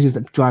 decisions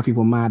that drive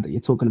people mad that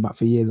you're talking about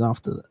for years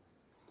after that.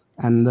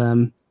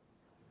 And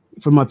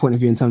from my point of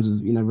view, in terms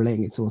of,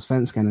 relating it to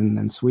Allsvenskan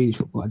and Swedish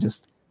football,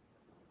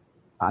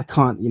 I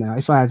can't,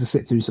 if I had to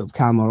sit through sort of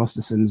Kalmar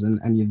Östersunds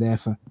and you're there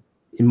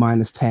in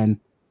 -10,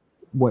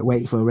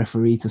 wait for a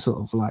referee to sort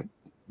of like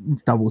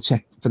double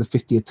check for the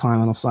 50th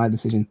time an offside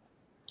decision,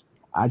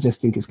 I just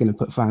think it's going to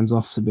put fans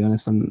off, to be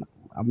honest. I'm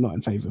not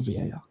in favour of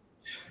VAR.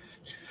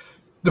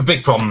 The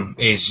big problem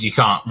is you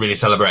can't really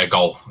celebrate a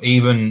goal.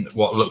 Even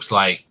what looks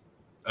like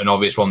an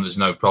obvious one, there's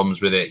no problems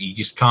with it. You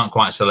just can't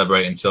quite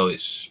celebrate until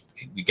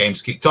the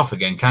game's kicked off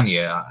again, can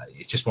you?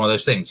 It's just one of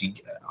those things.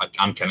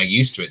 I'm kind of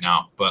used to it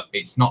now, but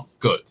it's not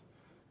good.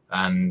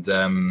 And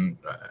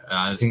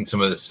I think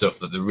some of the stuff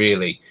that the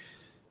really,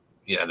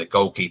 the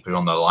goalkeeper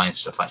on the line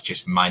stuff, that's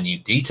just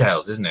minute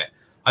details, isn't it?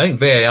 I think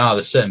VAR,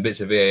 there's certain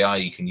bits of VAR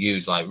you can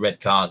use, like red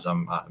cards.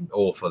 I'm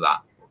all for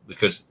that,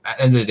 because at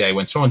the end of the day,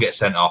 when someone gets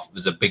sent off,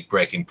 there's a big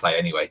breaking play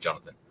anyway,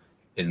 Jonathan,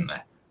 isn't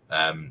there?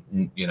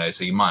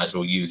 So you might as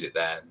well use it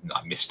there,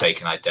 like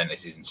mistaken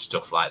identities and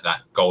stuff like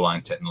that. Goal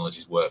line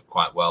technologies work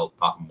quite well,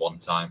 apart from one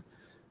time.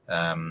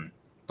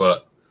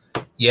 But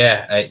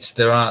yeah,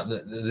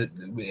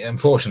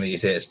 unfortunately,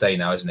 it's here to stay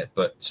now, isn't it?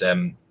 But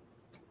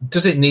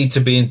does it need to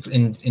be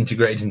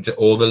integrated into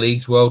all the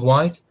leagues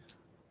worldwide?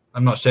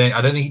 I'm not saying,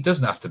 I don't think it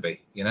doesn't have to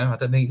be, I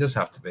don't think it does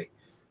have to be.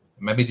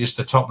 Maybe just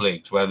the top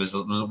leagues where there's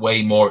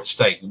way more at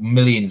stake,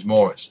 millions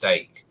more at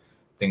stake,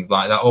 things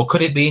like that. Or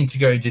could it be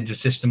integrated into a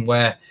system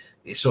where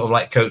it's sort of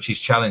like coaches'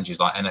 challenges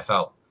like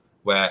NFL,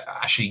 where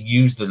actually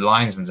use the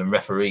linesmen and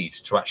referees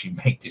to actually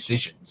make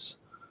decisions,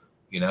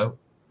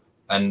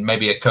 and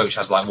maybe a coach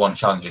has like one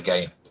challenge a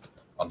game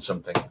on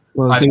something.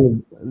 Well,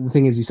 the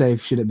thing is, you say,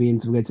 should it be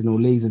integrated in all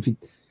leagues? If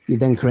you're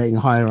then creating a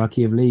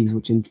hierarchy of leagues,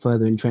 which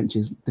further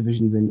entrenches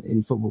divisions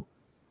in football.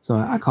 So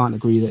I can't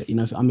agree that,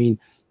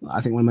 I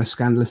think one of the most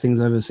scandalous things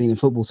I've ever seen in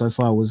football so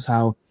far was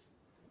how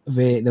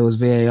there was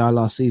VAR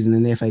last season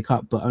in the FA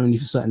Cup, but only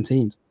for certain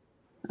teams.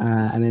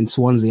 And then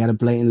Swansea had a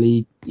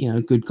blatantly,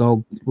 good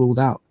goal ruled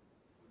out,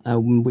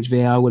 which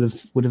VAR would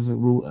have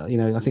ruled.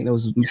 I think there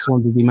was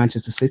Swansea v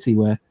Manchester City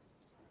where,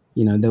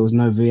 there was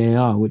no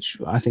VAR, which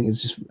I think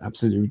is just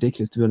absolutely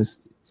ridiculous. To be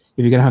honest,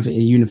 if you're going to have it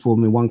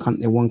uniform in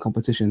one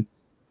competition,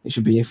 it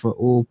should be for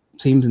all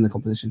teams in the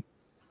competition.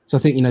 So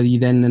I think you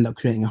then end up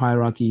creating a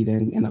hierarchy. You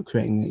then end up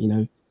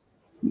creating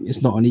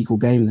it's not an equal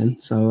game then.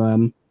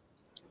 So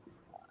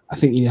I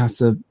think you have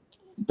to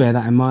bear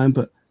that in mind.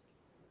 But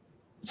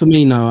for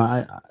me,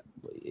 no,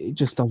 it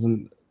just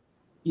doesn't.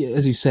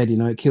 As you said,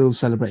 it kills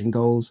celebrating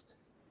goals.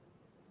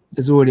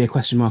 There's already a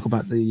question mark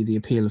about the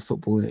appeal of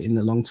football in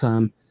the long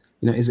term.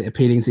 Is it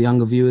appealing to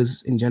younger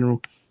viewers in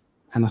general?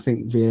 And I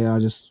think VAR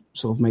just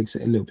sort of makes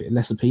it a little bit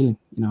less appealing.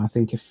 I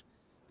think if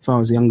if I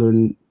was younger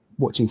and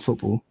watching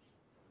football,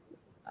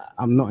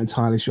 I'm not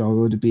entirely sure I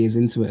would be as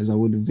into it as I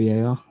would with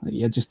VAR.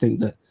 I just think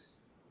that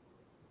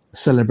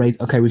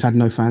we've had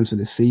no fans for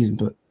this season,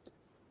 but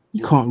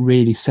you can't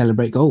really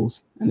celebrate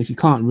goals. And if you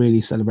can't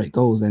really celebrate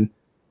goals, then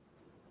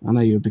I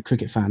know you're a big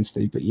cricket fan,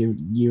 Steve, but you're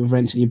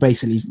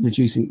basically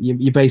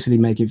you're basically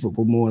making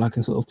football more like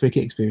a sort of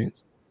cricket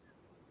experience.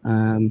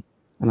 And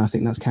I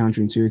think that's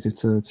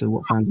counterintuitive to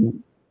what fans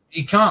want.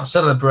 You can't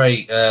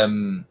celebrate, say,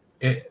 an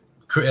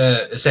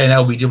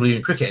LBW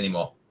in cricket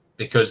anymore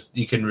because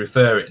you can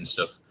refer it and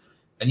stuff.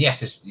 And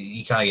yes,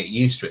 you kind of get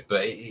used to it,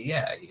 but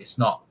it's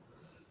not.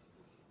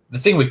 The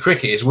thing with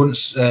cricket is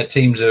once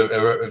teams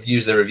have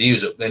used their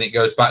reviews up, then it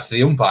goes back to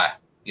the umpire.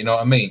 You know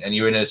what I mean? And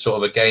you're in a sort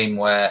of a game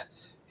where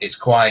it's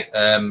quite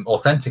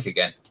authentic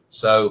again.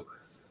 So,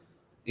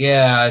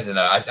 yeah, I don't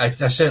know. I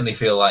certainly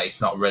feel like it's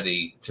not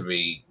ready to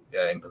be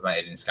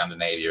implemented in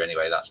Scandinavia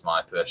anyway. That's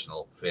my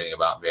personal feeling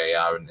about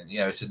VAR. And,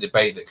 it's a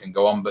debate that can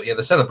go on. But, yeah,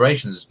 the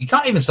celebrations, you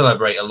can't even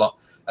celebrate an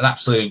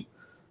absolute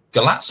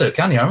Galazzo,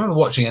 can you? I remember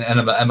watching an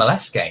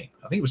MLS game.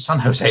 I think it was San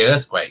Jose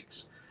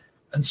Earthquakes.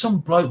 And some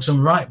bloke,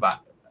 some right back,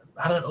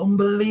 had an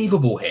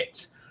unbelievable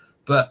hit.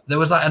 But there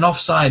was like an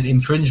offside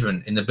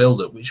infringement in the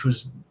build-up, which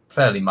was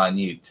fairly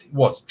minute. It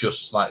was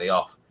just slightly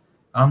off.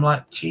 And I'm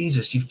like,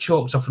 Jesus, you've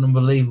chalked off an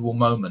unbelievable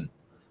moment.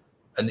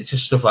 And it's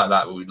just stuff like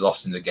that we've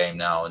lost in the game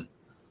now. And,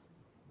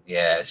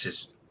 yeah, it's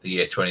just the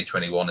year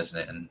 2021,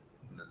 isn't it? And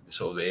the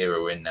sort of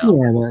era we're in now.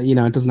 Yeah,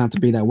 but, it doesn't have to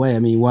be that way. I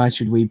mean, why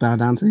should we bow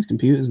down to these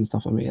computers and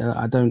stuff? I mean,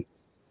 I don't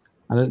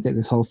get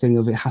this whole thing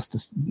of it has to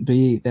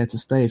be there to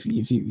stay. If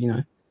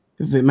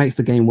it makes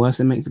the game worse,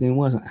 it makes the game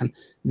worse. And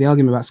the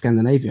argument about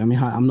Scandinavia, I mean,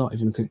 I'm not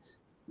even...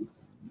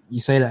 You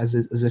say that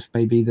as if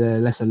maybe the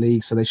lesser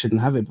league, so they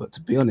shouldn't have it. But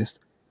to be honest,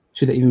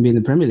 should it even be in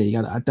the Premier League?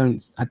 I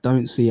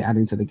don't see it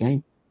adding to the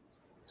game.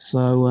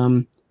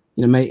 So,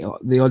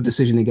 the odd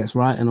decision it gets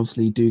right, and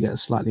obviously you do get a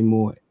slightly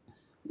more...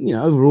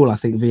 overall, I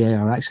think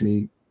VAR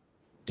actually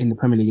in the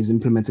Premier League is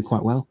implemented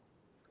quite well.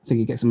 I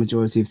think it gets the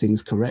majority of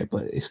things correct,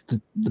 but it's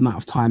the amount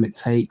of time it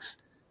takes,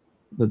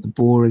 the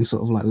boring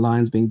sort of like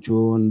lines being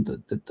drawn,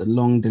 the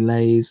long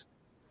delays.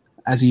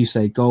 As you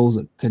say, goals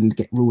that can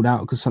get ruled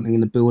out because something in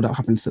the build-up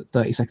happened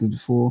 30 seconds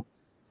before.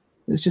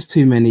 There's just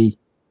too many.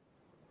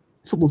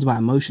 Football's about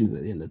emotions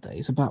at the end of the day.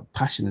 It's about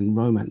passion and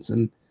romance,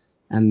 and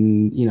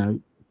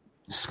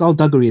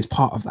skullduggery is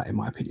part of that, in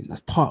my opinion.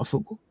 That's part of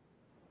football.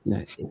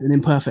 It's an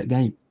imperfect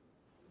game.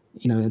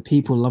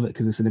 People love it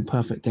because it's an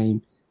imperfect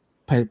game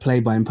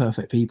played by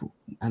imperfect people,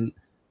 and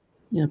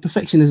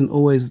perfection isn't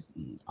always,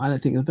 I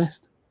don't think, the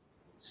best.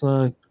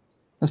 So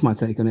that's my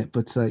take on it.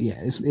 But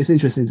it's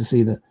interesting to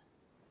see that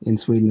in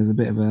Sweden there's a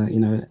bit of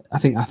a, I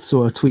think I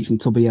saw a tweet from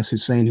Tobias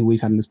Hussein, who we've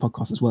had in this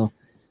podcast as well,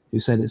 who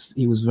said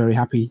he was very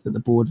happy that the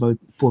board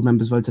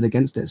members voted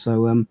against it.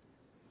 So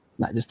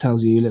that just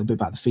tells you a little bit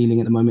about the feeling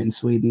at the moment in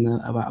Sweden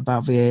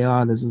about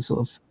VAR. There's a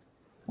sort of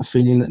a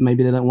feeling that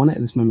maybe they don't want it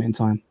at this moment in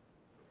time.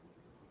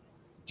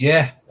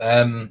 Yeah.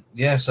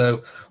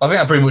 So I think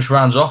that pretty much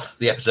rounds off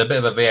the episode. A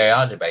bit of a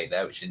VAR debate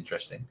there, which is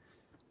interesting.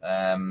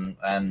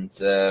 And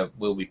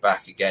we'll be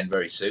back again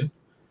very soon.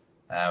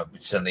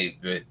 Certainly,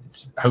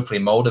 hopefully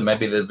Molde.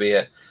 Maybe there'll be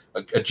a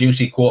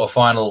juicy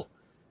quarter-final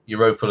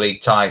Europa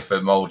League tie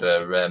for Molde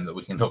that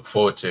we can look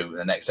forward to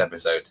the next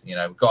episode.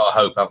 We've got a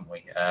hope, haven't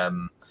we?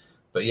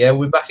 But yeah,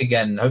 we're back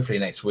again hopefully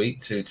next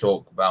week to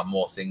talk about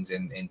more things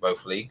in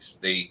both leagues.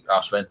 The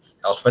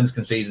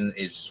Allsvenskan season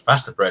is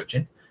fast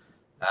approaching,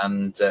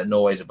 and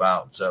Norway's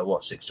about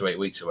 6 to 8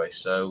 weeks away.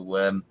 So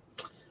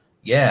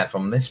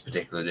from this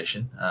particular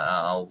edition,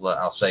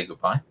 I'll say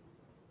goodbye.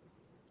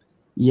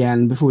 Yeah,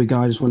 and before we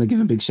go, I just want to give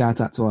a big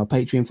shout out to our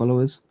Patreon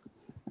followers.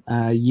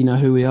 You know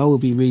who we are. We'll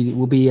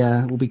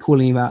be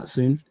calling you out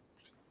soon.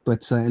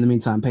 But in the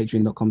meantime,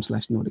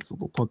 patreon.com/Nordic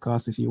Football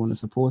Podcast if you want to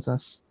support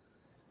us.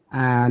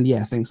 And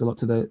yeah, thanks a lot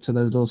to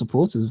those loyal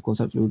supporters. Of course,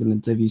 hopefully we're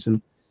going to give you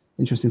some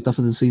interesting stuff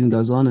as the season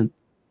goes on and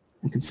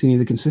continue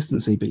the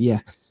consistency. But yeah,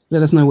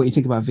 let us know what you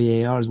think about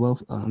VAR as well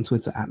on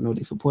Twitter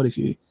 @Nordic Football. Are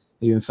you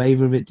in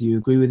favour of it? Do you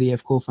agree with the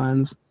FCOR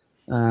fans?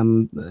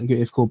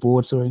 FCOR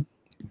board, sorry.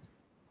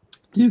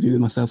 Do you agree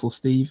with myself or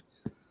Steve?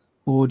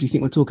 Or do you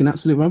think we're talking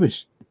absolute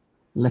rubbish?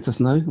 Let us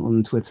know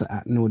on Twitter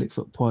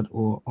 @NordicFootPod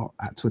or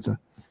at Twitter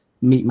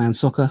Meatman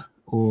Soccer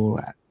or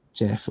at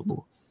JF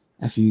Football.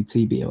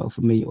 FUTBOL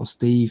for me or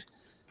Steve.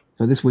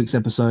 For this week's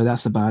episode,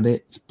 that's about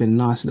it. It's been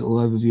a nice little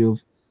overview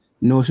of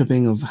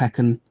Norrköping, of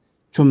Häcken,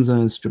 Tromsø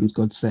and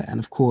Strømsgodset, and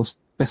of course,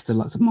 best of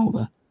luck to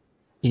Molde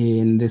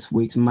in this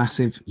week's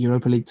massive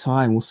Europa League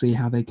tie, and we'll see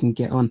how they can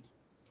get on.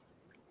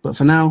 But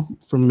for now,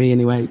 from me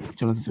anyway,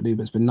 Jonathan Faduba,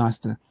 it's been nice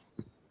to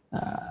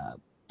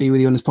be with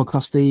you on this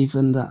podcast, Steve,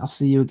 and I'll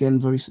see you again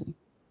very soon.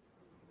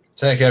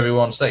 Take care,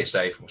 everyone. Stay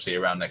safe. We'll see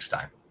you around next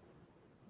time.